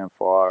around the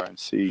campfire and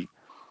see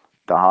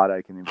the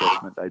heartache and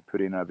investment they put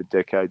in over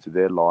decades of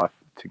their life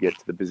to get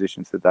to the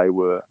positions that they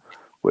were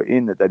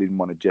in, that they didn't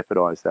want to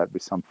jeopardize that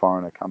with some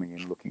foreigner coming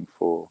in looking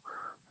for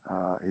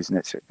his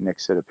next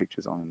set of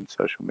pictures on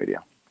social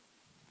media.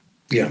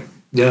 Yeah,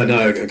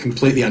 no, I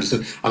completely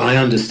understood. And I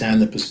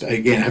understand the perspective.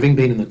 Again, having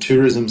been in the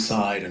tourism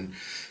side and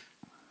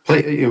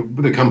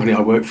the company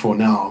I work for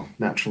now,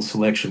 Natural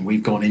Selection,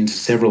 we've gone into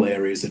several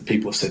areas that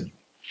people have said,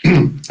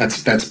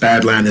 that's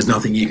bad land, there's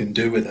nothing you can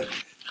do with it.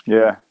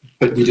 Yeah.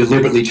 But we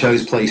deliberately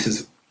chose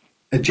places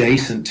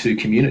adjacent to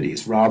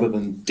communities rather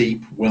than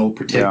deep,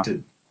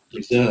 well-protected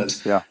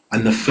reserves. Yeah.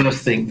 And the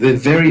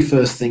very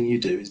first thing you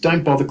do is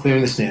don't bother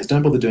clearing the snares,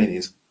 don't bother doing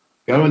these.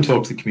 Go and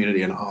talk to the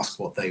community and ask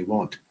what they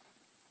want.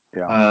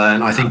 Yeah.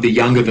 And I think the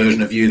younger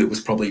version of you that was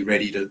probably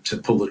ready to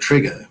pull the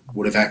trigger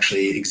would have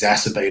actually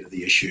exacerbated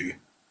the issue.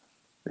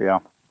 Yeah.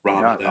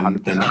 Rather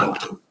than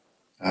helped.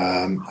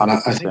 And I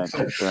think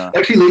yeah.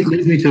 actually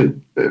leads me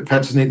to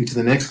perhaps lead me to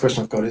the next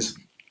question I've got is,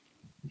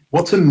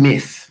 what's a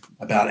myth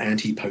about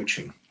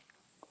anti-poaching?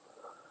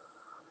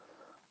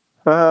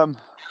 I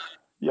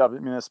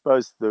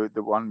suppose the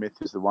one myth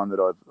is the one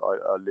that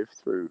I lived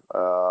through,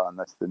 and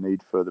that's the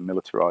need for the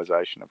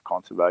militarization of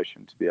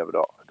conservation to be able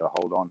to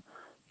hold on.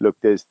 Look,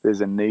 there's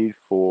a need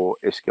for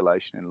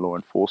escalation in law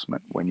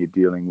enforcement when you're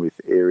dealing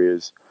with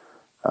areas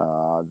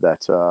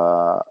that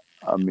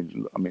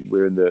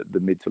we're in the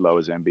mid to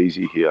lower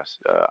Zambezi here.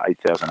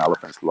 8,000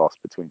 elephants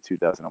lost between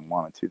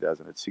 2001 and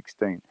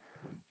 2016.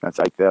 That's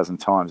 8,000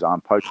 times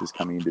armed poachers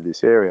coming into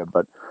this area.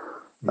 But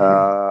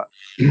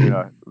You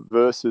know,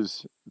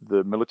 versus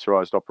the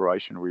militarized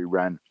operation we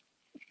ran,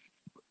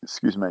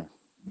 excuse me,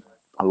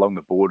 along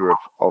the border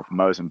of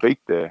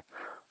Mozambique there.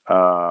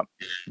 Our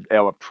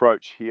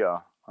approach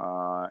here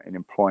in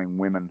employing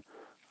women,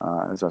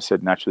 as I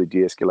said, naturally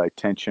de-escalate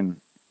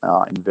tension,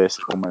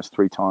 invest almost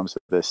 3 times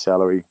their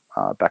salary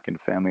back into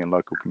family and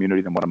local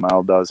community than what a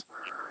male does.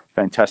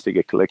 Fantastic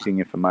at collecting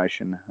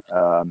information,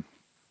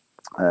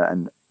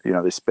 and you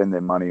know, they spend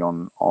their money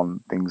on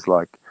things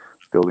like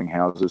building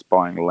houses,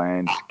 buying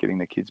land, getting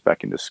their kids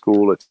back into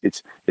school.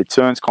 It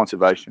turns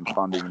conservation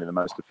funding into the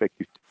most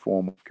effective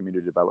form of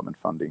community development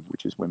funding,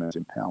 which is women's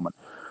empowerment.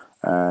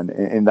 And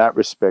in that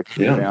respect,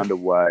 we found a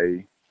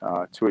way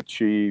to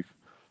achieve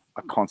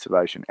a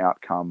conservation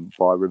outcome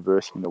by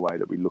reversing the way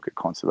that we look at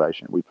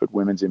conservation. We put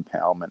women's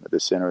empowerment at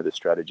the center of the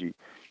strategy,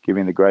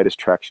 giving the greatest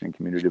traction in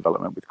community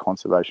development, with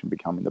conservation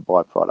becoming the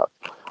byproduct.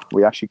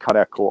 We actually cut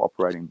our core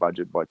operating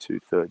budget by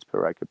 2/3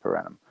 per acre per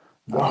annum.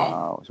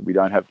 Wow. So we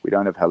don't have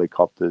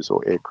helicopters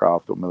or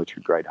aircraft or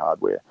military grade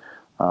hardware.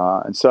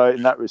 And so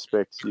in that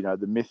respect, you know,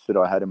 the myth that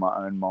I had in my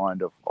own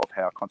mind of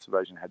how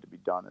conservation had to be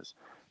done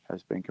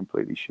has been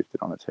completely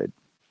shifted on its head.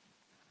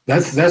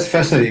 That's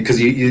fascinating, because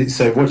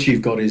so what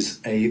you've got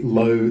is a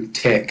low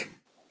tech,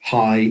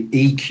 high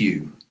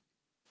EQ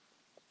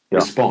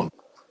response.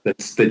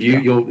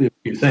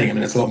 You're saying. I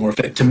mean, it's a lot more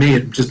effective. To me,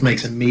 it just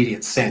makes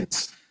immediate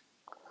sense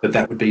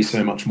that would be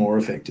so much more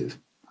effective.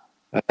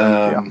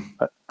 Amazing.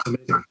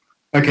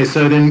 Okay,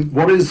 so then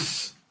what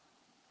is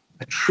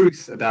a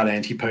truth about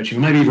anti-poaching?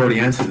 Or maybe you've already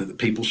answered it, that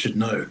people should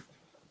know.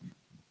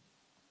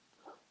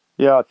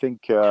 Yeah, I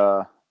think.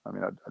 I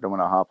mean, I don't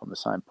want to harp on the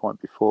same point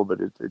before,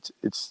 but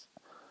it's.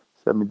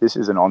 I mean, this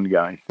is an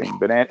ongoing thing.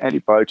 But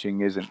anti-poaching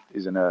isn't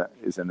a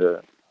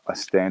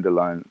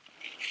standalone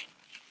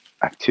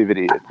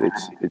activity.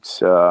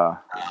 It's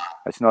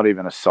not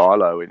even a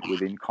silo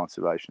within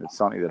conservation. It's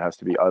something that has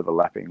to be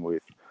overlapping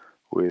with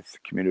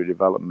community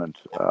development,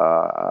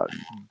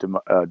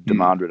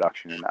 demand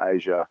reduction in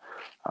Asia,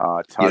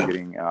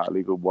 targeting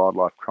illegal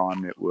wildlife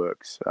crime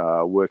networks,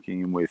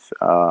 working with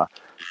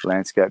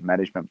landscape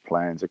management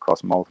plans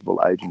across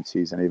multiple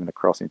agencies and even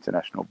across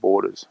international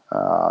borders.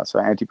 So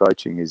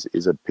anti-poaching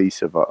is a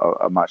piece of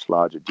a much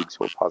larger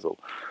jigsaw puzzle.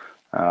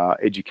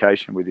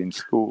 Education within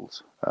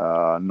schools,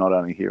 not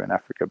only here in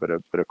Africa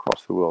but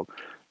across the world,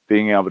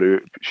 being able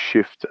to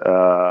shift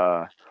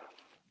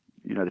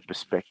the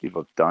perspective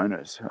of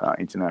donors,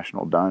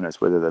 international donors,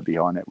 whether they be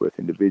high net worth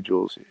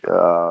individuals,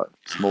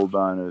 small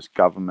donors,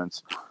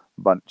 governments,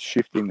 but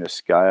shifting the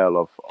scale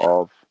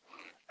of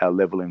our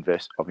level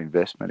of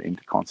investment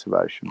into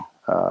conservation.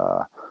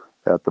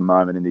 At the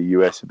moment in the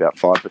US, about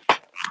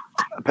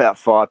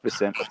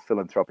 5% of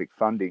philanthropic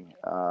funding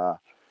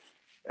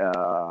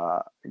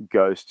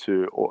goes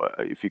to, or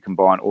if you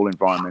combine all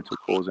environmental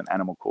causes and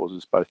animal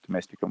causes, both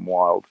domestic and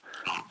wild,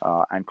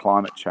 and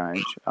climate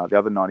change, the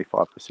other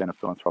 95% of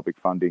philanthropic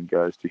funding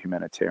goes to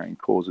humanitarian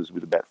causes,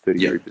 with about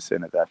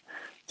 33% of that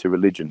to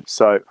religion.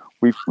 So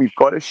we've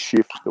got to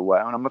shift the way,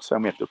 and I'm not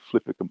saying we have to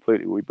flip it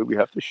completely, but we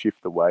have to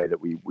shift the way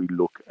that we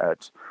look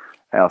at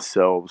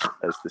ourselves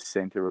as the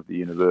center of the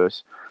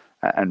universe,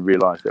 and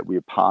realize that we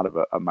are part of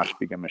a much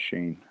bigger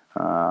machine.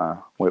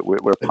 We're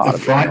a part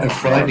of it. A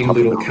frightening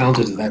little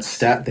counter to that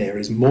stat there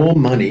is more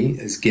money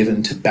is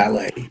given to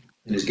ballet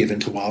than is given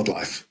to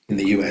wildlife in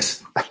the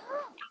US.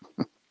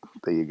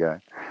 There you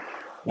go.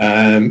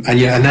 And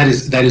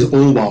that is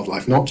all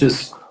wildlife, not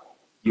just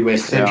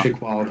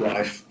US-centric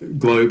wildlife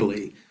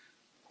globally.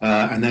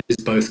 And that is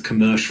both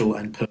commercial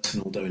and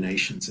personal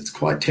donations. It's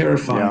quite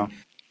terrifying. Yeah.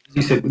 As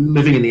you said,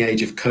 living in the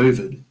age of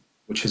COVID,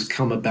 which has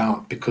come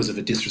about because of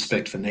a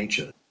disrespect for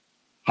nature,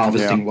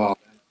 harvesting wild.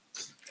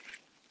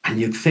 And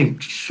you'd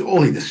think,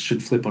 surely this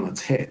should flip on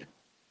its head.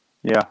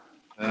 Yeah.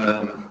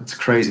 It's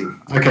crazy.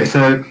 Okay,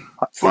 so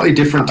slightly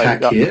different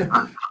tack here.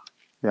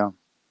 Yeah.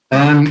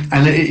 And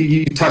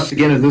you touched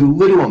again a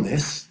little on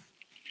this.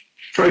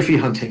 Trophy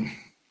hunting.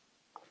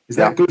 Is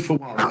that good for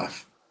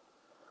wildlife?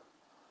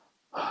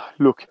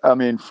 Look, I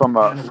mean, from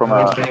a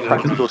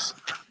practical...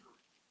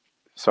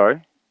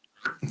 Sorry?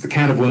 It's the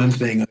can of worms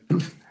being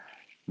opened.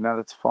 No,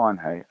 that's fine,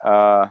 hey.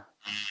 I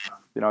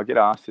get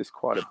asked this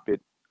quite a bit.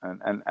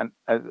 And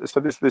so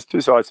there's two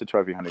sides to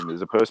trophy hunting.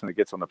 There's a person that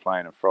gets on the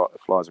plane and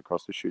flies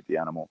across to shoot the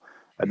animal,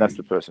 and that's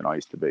the person I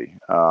used to be.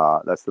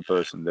 That's the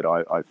person that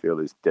I feel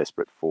is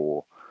desperate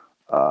for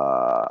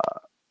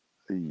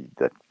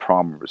that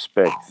primary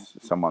respect.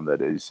 Someone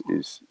that is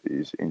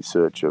in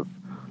search of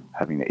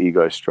having the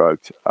ego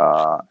stroked,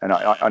 and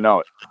I know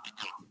it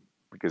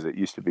because it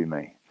used to be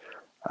me.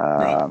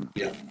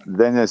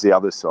 Then there's the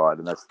other side,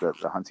 and that's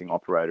the hunting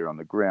operator on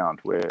the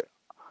ground, where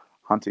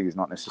hunting is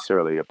not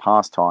necessarily a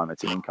pastime,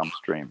 it's an income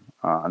stream.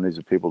 And these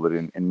are people that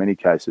in many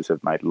cases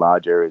have made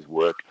large areas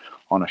work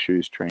on a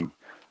shoestring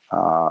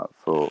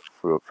for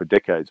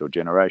decades or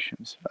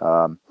generations.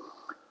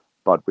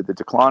 But with the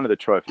decline of the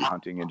trophy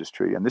hunting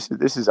industry, and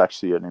this is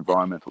actually an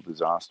environmental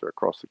disaster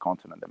across the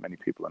continent that many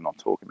people are not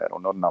talking about, or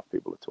not enough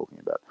people are talking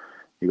about.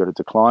 You've got a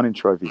decline in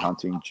trophy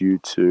hunting due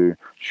to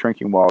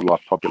shrinking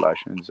wildlife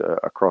populations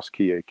across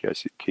key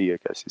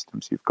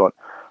ecosystems. You've got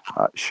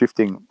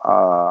shifting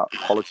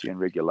policy and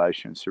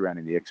regulations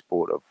surrounding the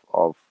export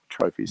of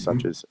trophies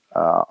such as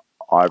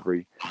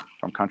ivory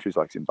from countries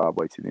like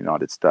Zimbabwe to the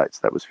United States.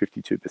 That was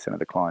 52% of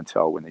the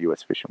clientele when the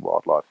US Fish and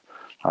Wildlife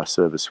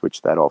Service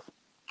switched that off.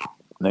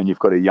 And then you've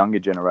got a younger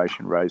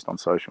generation raised on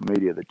social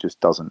media that just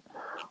doesn't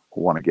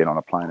want to get on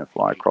a plane and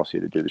fly across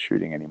here to do the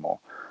shooting anymore.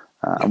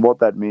 And what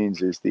that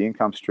means is the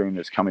income stream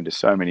that's come into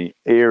so many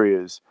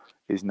areas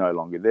is no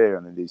longer there,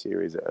 and then these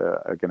areas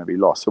are going to be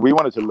lost. So we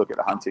wanted to look at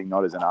hunting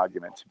not as an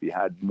argument to be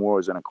had, more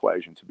as an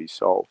equation to be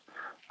solved.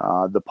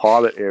 The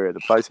pilot area, the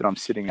place that I'm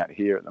sitting at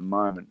here at the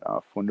moment,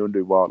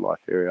 Fundundu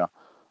Wildlife Area,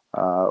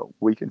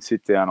 we can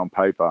sit down on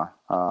paper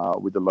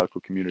with the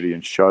local community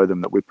and show them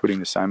that we're putting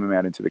the same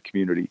amount into the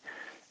community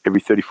every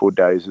 34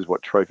 days as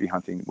what trophy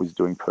hunting was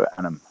doing per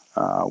annum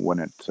when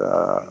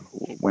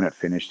it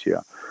finished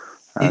here.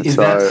 Is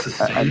that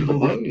sustainable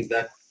though? Is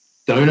that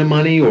donor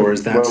money, or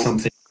is that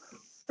something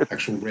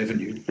actual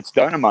revenue? It's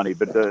donor money,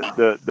 but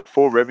the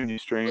 4 revenue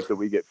streams that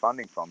we get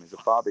funding from is a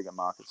far bigger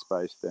market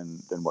space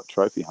than what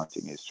trophy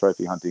hunting is.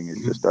 Trophy hunting is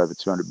just over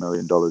 $200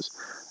 million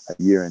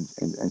a year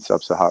in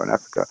sub-Saharan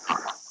Africa.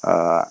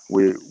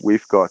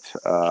 We've got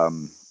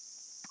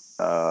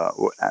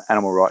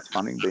animal rights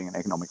funding being an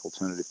economic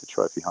alternative to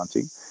trophy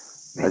hunting.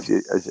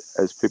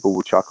 As people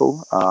will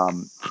chuckle,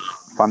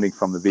 funding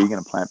from the vegan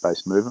and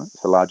plant-based movement.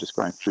 It's the largest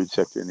growing food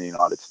sector in the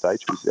United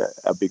States, which is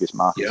our biggest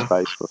market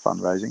space for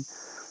fundraising.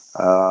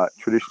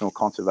 Traditional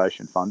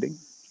conservation funding,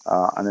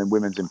 and then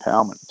women's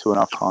empowerment,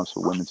 2.5 times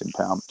for women's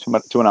empowerment,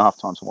 2.5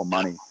 times more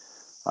money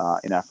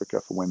in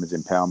Africa for women's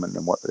empowerment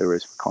than what there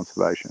is for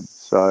conservation.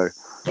 So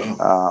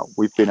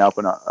we've been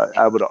able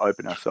to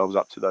open ourselves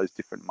up to those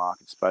different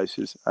market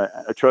spaces.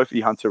 A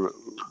trophy hunter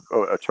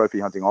or a trophy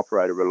hunting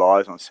operator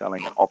relies on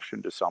selling an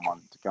option to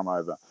someone to come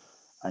over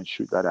and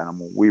shoot that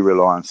animal. We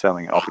rely on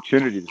selling an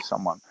opportunity to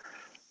someone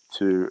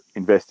to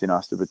invest in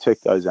us to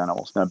protect those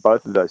animals. Now,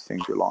 both of those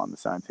things rely on the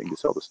same thing to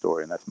sell the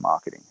story, and that's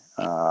marketing.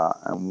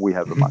 And we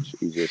have a much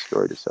easier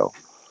story to sell.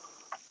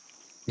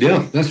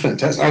 Yeah, that's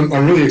fantastic.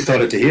 I'm really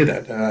excited to hear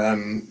that.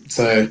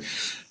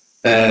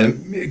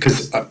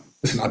 Because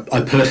listen,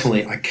 I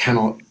personally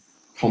cannot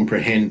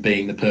comprehend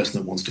being the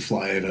person that wants to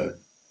fly over,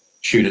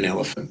 shoot an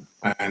elephant.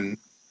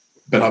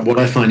 But what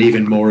I find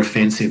even more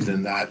offensive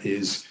than that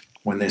is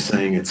when they're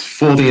saying it's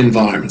for the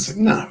environment. It's like,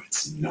 no,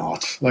 it's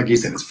not. Like you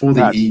said, it's for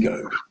the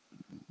ego.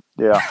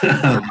 Yeah.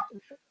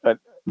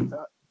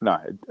 No,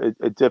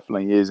 it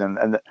definitely is.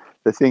 And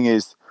the thing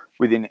is,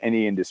 within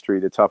any industry,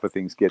 the tougher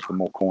things get, the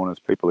more corners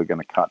people are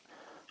going to cut.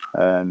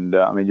 And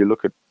I mean, you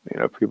look at,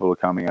 people are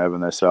coming over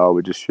and they say, oh,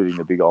 we're just shooting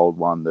the big old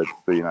one that,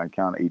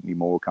 can't eat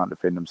anymore, can't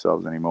defend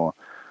themselves anymore.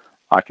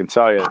 I can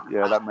tell you,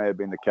 that may have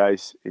been the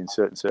case in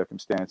certain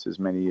circumstances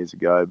many years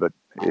ago, but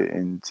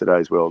in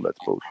today's world, that's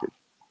bullshit.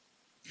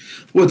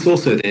 Well, it's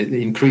also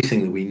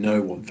increasingly we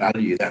know what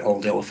value that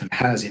old elephant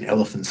has in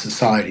elephant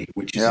society,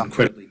 which is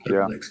incredibly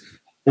complex.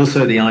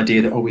 Also, the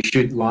idea that, we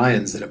shoot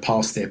lions that are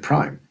past their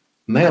prime.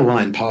 A male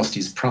lion past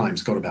his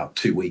prime's got about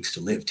 2 weeks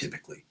to live,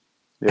 typically.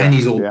 And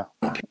he's all up.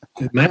 A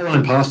male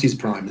lion past his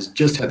prime has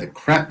just had the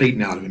crap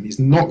beaten out of him. He's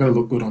not going to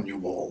look good on your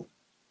wall.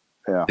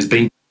 Yeah. He's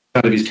been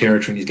out of his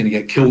territory and he's going to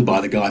get killed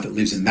by the guy that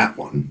lives in that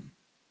one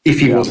if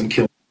he wasn't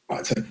killed.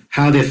 Right. So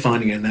how they're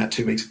finding it in that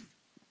 2 weeks.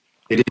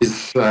 It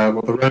is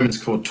what the Romans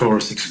called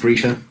Taurus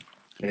excreta.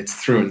 It's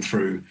through and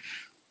through.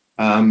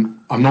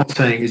 I'm not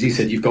saying, as you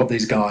said, you've got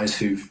these guys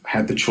who've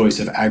had the choice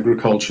of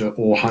agriculture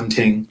or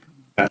hunting.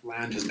 That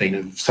land has been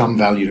of some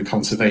value to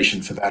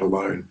conservation for that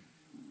alone.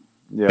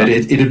 Yeah. But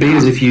it'd be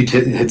as if you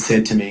had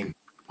said to me,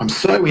 I'm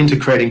so into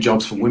creating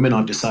jobs for women,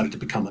 I've decided to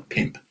become a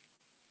pimp.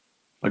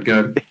 I'd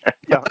go,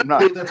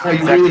 that's how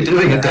you're really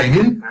doing it,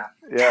 Damien.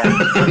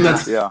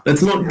 That's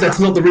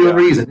not the real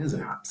reason, is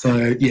it?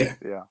 So, yeah.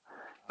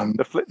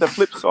 The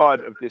flip side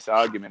of this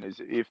argument is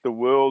if the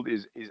world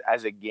is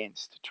as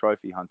against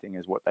trophy hunting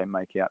as what they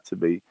make out to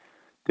be,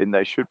 then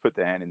they should put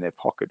their hand in their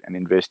pocket and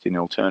invest in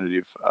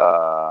alternative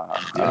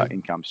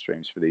income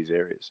streams for these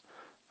areas.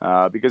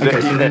 Because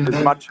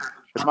as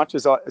much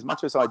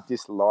as I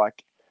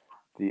dislike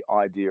the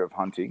idea of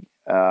hunting,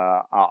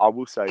 I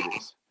will say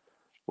this: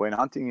 when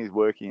hunting is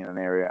working in an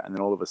area and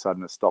then all of a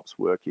sudden it stops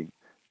working,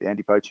 the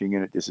anti-poaching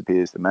unit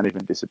disappears, the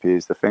management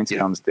disappears, the fence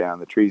comes down,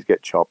 the trees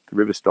get chopped, the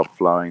rivers stop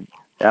flowing,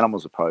 the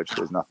animals are poached,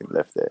 there's nothing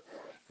left there.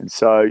 And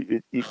so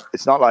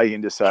it's not like you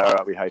can just say, all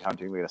right, we hate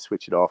hunting, we're going to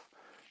switch it off.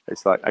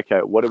 It's like,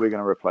 okay, what are we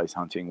going to replace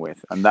hunting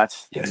with? And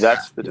that's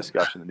the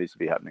discussion that needs to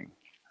be happening.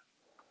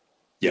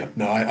 Yeah,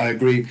 no, I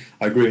agree.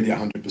 I agree with you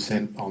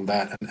 100% on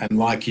that. And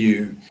like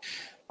you,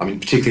 I mean,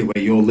 particularly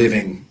where you're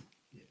living,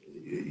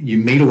 you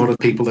meet a lot of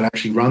people that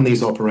actually run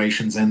these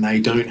operations and they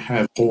don't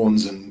have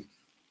horns and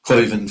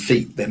cloven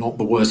feet. They're not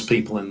the worst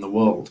people in the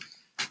world.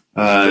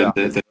 They're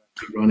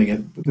running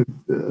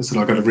it. So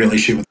I've got a real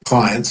issue with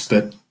clients,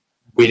 but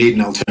we need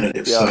an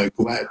alternative. So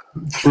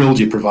thrilled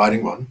you're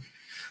providing one.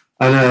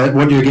 And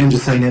what you're again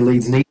just saying there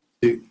leads me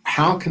to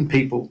how can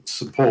people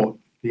support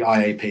the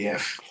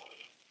IAPF?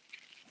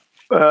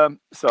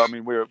 So, I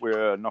mean,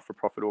 we're a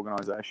not-for-profit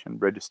organisation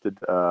registered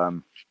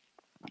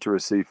to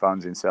receive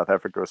funds in South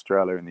Africa,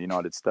 Australia, and the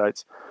United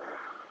States,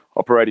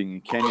 operating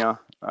in Kenya,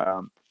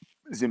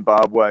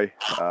 Zimbabwe.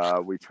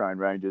 We train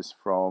rangers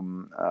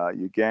from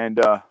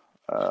Uganda,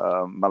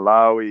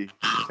 Malawi,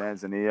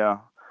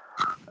 Tanzania,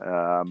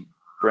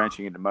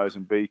 branching into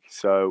Mozambique.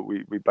 So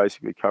we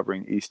basically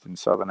covering East and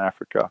Southern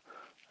Africa.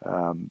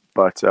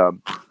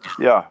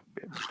 Yeah,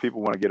 if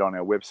people want to get on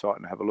our website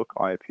and have a look,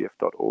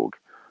 IAPF.org.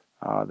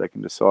 They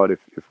can decide if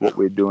what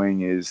we're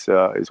doing is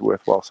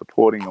worthwhile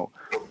supporting, or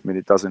I mean,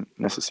 it doesn't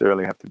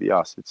necessarily have to be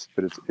us.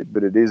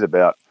 But it is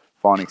about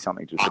finding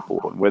something to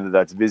support, and whether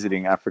that's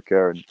visiting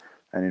Africa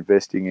and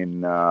investing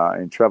in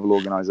travel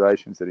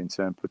organisations that in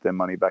turn put their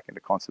money back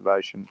into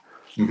conservation,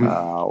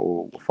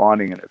 or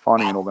finding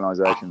an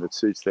organisation that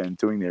suits them,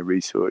 doing their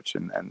research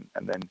and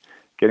then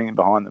getting in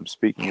behind them,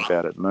 speaking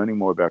about it, learning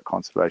more about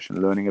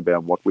conservation, learning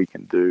about what we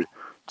can do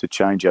to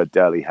change our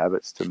daily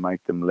habits to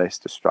make them less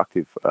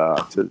destructive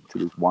to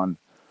this one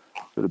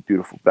sort of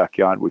beautiful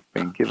backyard we've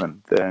been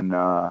given, then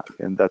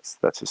and that's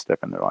a step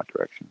in the right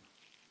direction.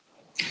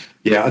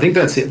 Yeah, I think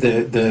that's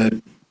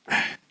it.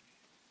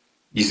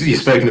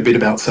 You've spoken a bit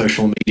about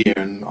social media,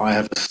 and I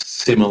have a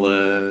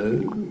similar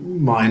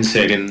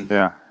mindset in.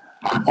 Yeah.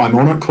 I'm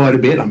on it quite a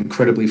bit. I'm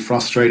incredibly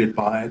frustrated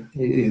by it.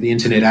 The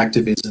internet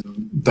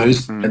activism,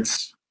 that's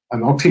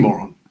an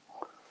oxymoron.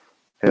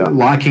 Yeah.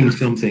 Liking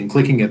something,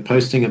 clicking it,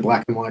 posting a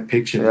black and white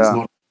picture does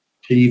not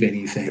achieve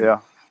anything. Yeah.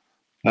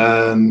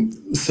 I'm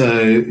just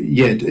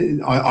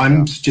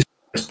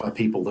impressed by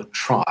people that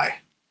try.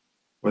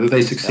 Whether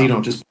they succeed or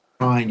not, just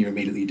trying, you're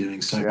immediately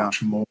doing so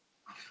much more.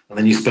 And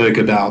then you spoke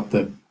about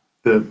the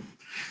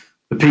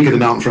peak of the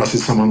mountain for us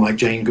is someone like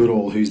Jane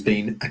Goodall, who's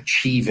been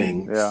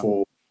achieving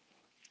for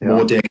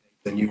more decades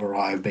than you or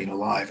I have been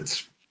alive.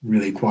 It's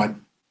really quite.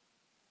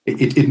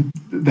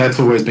 That's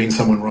always been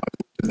someone right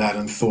to that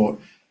and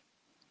thought,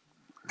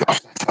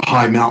 gosh, that's a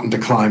high mountain to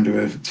climb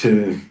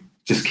to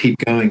just keep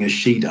going as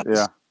she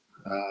does.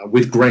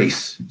 With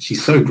grace.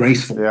 She's so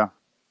graceful. Yeah.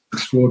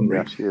 Extraordinary.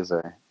 Yeah, she is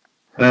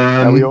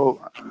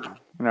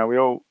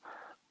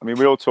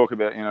we all talk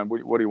about,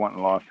 what do you want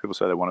in life? People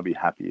say they want to be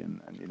happy,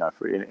 and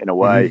in a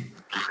way,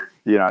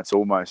 it's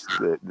almost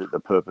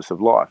the purpose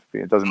of life.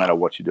 It doesn't matter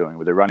what you're doing,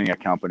 whether running a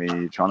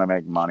company, trying to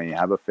make money,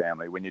 have a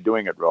family. When you're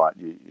doing it right,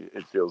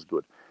 it feels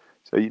good.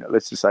 So,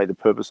 let's just say the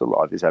purpose of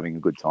life is having a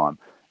good time,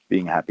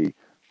 being happy.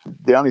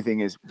 The only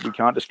thing is we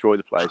can't destroy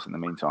the place in the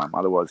meantime.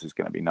 Otherwise, there's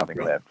going to be nothing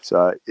left.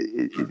 So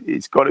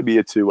it's got to be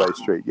a two-way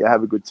street. You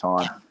have a good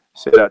time,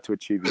 set out to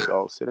achieve your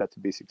goals, set out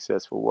to be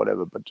successful,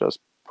 whatever, but just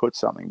put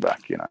something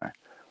back,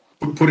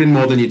 Put in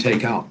more than you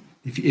take out.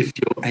 If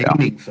you're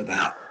aiming for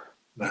that,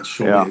 that's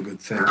surely a good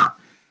thing.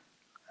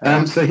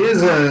 So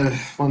here's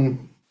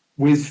one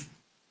with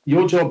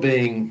your job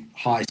being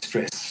high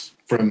stress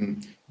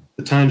from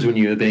the times when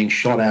you were being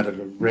shot at a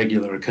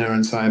regular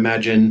occurrence, I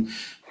imagine.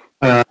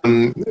 As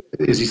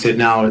you said,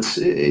 now it's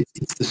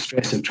the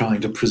stress of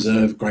trying to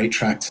preserve great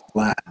tracts of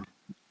land.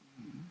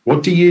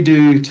 What do you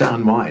do to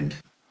unwind?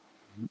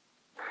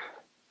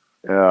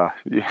 You're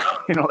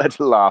not allowed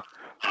to laugh,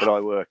 but I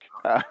work.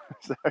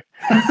 So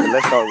the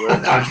less I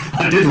work,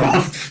 I did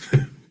laugh.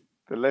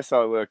 The less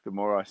I work, the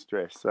more I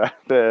stress. So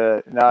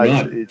I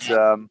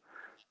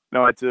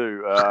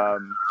do.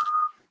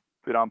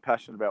 But I'm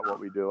passionate about what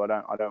we do. I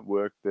don't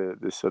work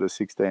the sort of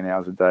 16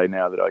 hours a day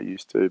now that I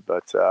used to.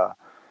 But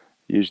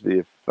usually,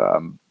 if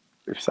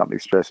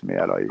something's stressing me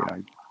out,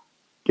 I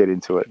get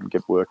into it and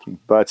get working.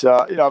 But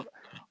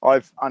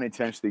I've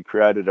unintentionally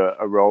created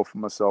a role for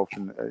myself,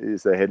 and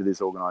as the head of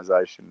this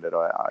organisation, that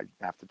I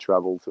have to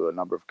travel to a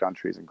number of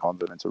countries and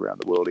continents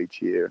around the world each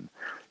year and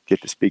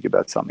get to speak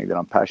about something that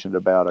I'm passionate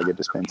about. I get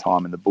to spend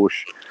time in the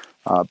bush,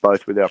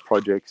 both with our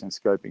projects and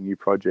scoping new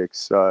projects.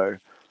 So,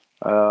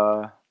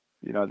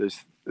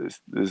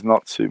 there's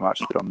not too much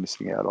that I'm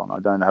missing out on. I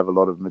don't have a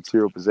lot of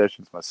material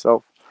possessions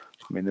myself.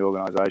 I mean, the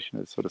organisation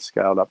has sort of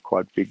scaled up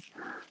quite big.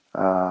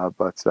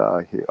 But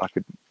I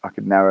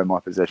could narrow my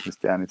possessions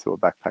down into a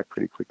backpack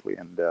pretty quickly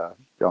and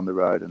be on the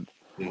road, and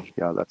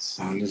that's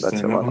how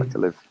I like to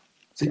live.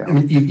 So, I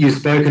mean, you've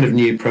spoken of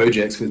new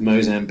projects with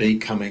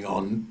Mozambique coming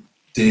on.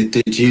 Did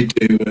you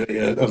do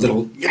a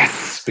little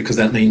yes, because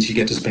that means you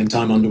get to spend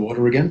time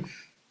underwater again?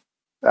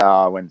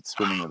 I went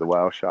swimming with a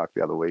whale shark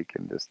the other week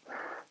and just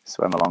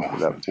swam along for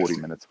about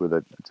 40 minutes with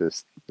it.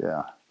 Just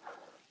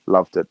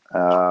loved it.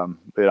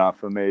 But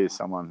for me, as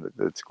someone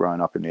that's grown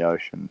up in the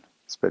ocean,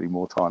 spending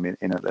more time in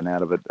it than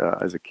out of it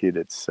as a kid,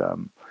 it's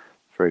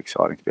very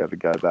exciting to be able to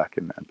go back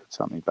and put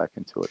something back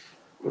into it.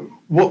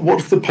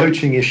 What's the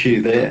poaching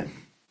issue there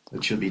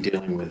that you'll be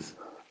dealing with?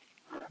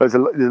 There's a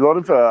lot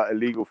of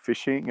illegal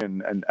fishing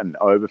and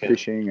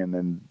overfishing, and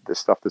then the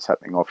stuff that's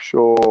happening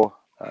offshore.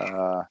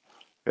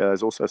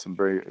 There's also some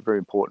very, very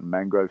important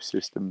mangrove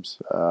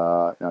systems.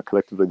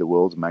 Collectively, the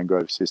world's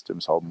mangrove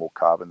systems hold more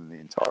carbon than the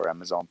entire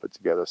Amazon put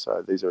together.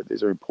 So these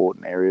are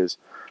important areas.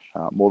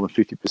 More than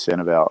 50%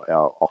 of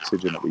our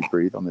oxygen that we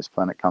breathe on this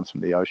planet comes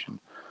from the ocean.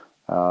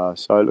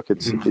 So look,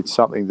 it's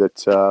something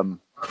that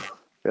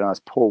as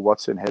Paul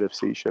Watson, head of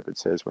Sea Shepherd,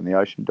 says, when the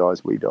ocean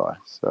dies, we die.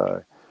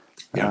 So,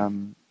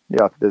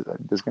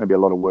 there's going to be a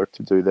lot of work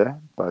to do there.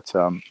 But,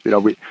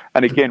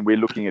 we're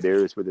looking at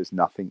areas where there's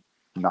nothing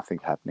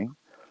happening.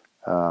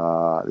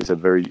 There's a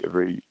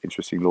very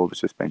interesting law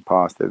that's just been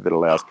passed that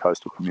allows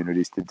coastal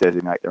communities to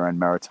designate their own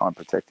maritime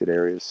protected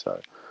areas. So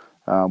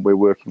we're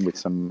working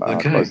with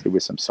closely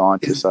with some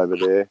scientists over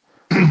there.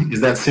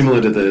 Is that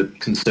similar to the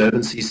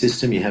conservancy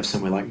system you have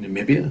somewhere like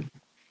Namibia?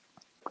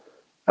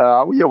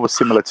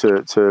 Similar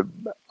to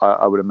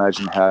I would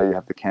imagine how you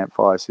have the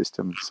campfire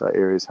system, so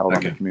areas held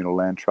under communal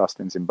land trust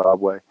in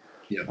Zimbabwe,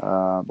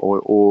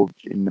 or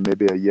in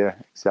Namibia. Yeah,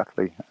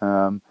 exactly.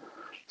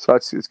 So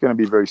it's going to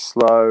be very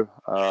slow,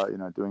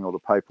 doing all the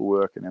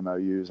paperwork and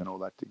MOUs and all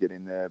that to get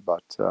in there.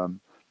 But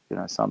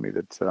something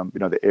that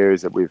the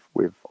areas that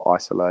we've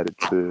isolated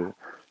to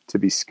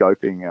be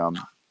scoping,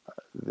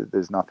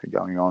 there's nothing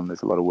going on.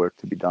 There's a lot of work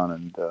to be done,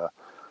 and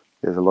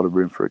there's a lot of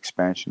room for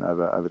expansion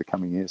over the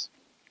coming years.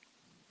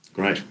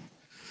 Great.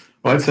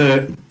 Well, it's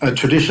a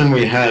tradition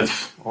we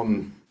have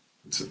on.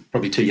 It's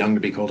probably too young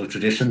to be called a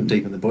tradition.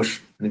 Deep in the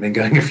Bush, only been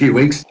going a few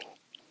weeks.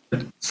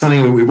 But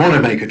something that we want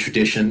to make a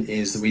tradition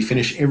is that we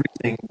finish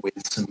everything with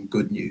some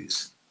good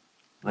news.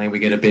 I think we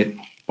get a bit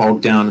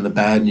bogged down in the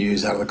bad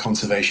news out of the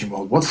conservation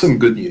world. What's some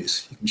good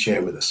news you can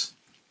share with us?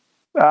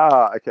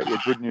 Okay. Yeah,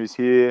 good news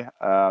here.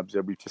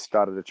 So we've just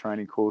started a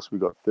training course.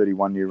 We've got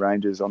 31 new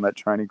rangers on that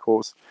training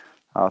course.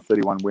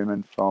 31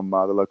 women from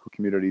the local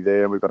community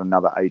there. We've got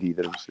another 80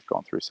 that have just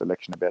gone through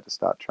selection, about to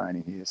start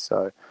training here.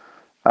 So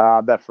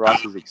that for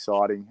us is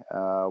exciting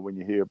when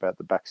you hear about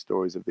the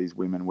backstories of these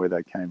women, where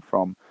they came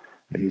from,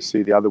 and you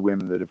see the other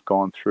women that have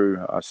gone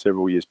through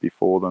several years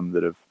before them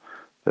that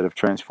have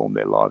transformed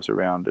their lives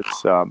around.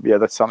 It's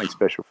that's something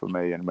special for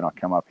me. And when I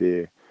come up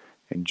here,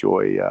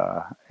 enjoy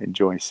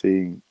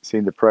seeing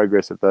the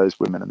progress of those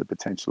women and the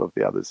potential of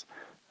the others.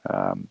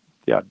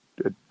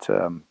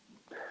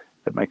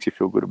 It makes you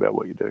feel good about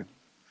what you do.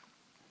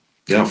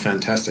 Yeah,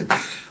 fantastic.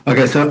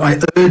 Okay, so I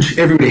urge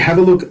everybody, have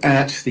a look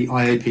at the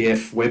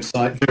IAPF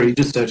website.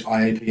 Just search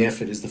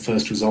IAPF. It is the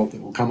first result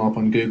that will come up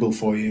on Google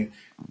for you.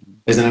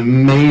 There's an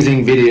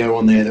amazing video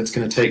on there that's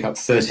going to take up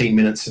 13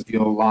 minutes of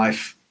your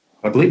life.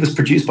 I believe it was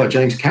produced by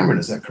James Cameron.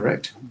 Is that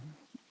correct?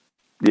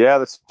 Yeah,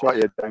 that's right.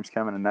 Yeah, James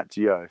Cameron and Nat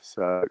Geo.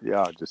 So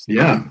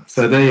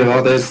So there you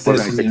are. There's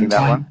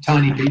some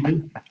tiny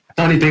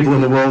people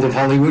in the world of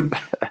Hollywood.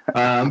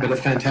 But a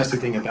fantastic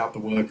thing about the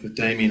work that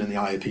Damien and the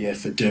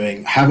IAPF are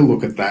doing. Have a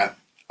look at that.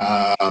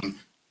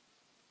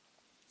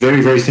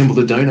 Very, very simple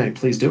to donate.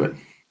 Please do it.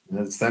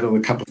 It's that or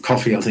a cup of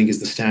coffee, I think, is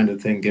the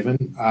standard thing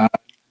given.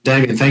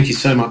 Damien, thank you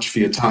so much for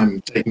your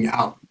time, taking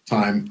out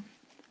time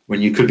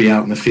when you could be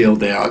out in the field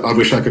there. I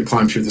wish I could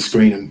climb through the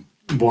screen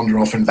and wander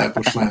off into that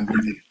bushland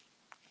with you.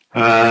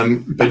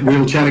 But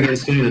we'll chat again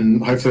soon,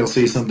 and hopefully I'll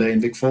see you someday in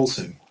Vic Falls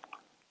soon.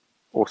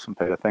 Awesome,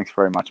 Peter. Thanks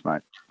very much,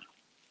 mate.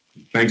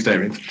 Thanks,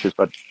 Damien. Cheers,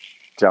 bud.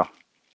 Ciao.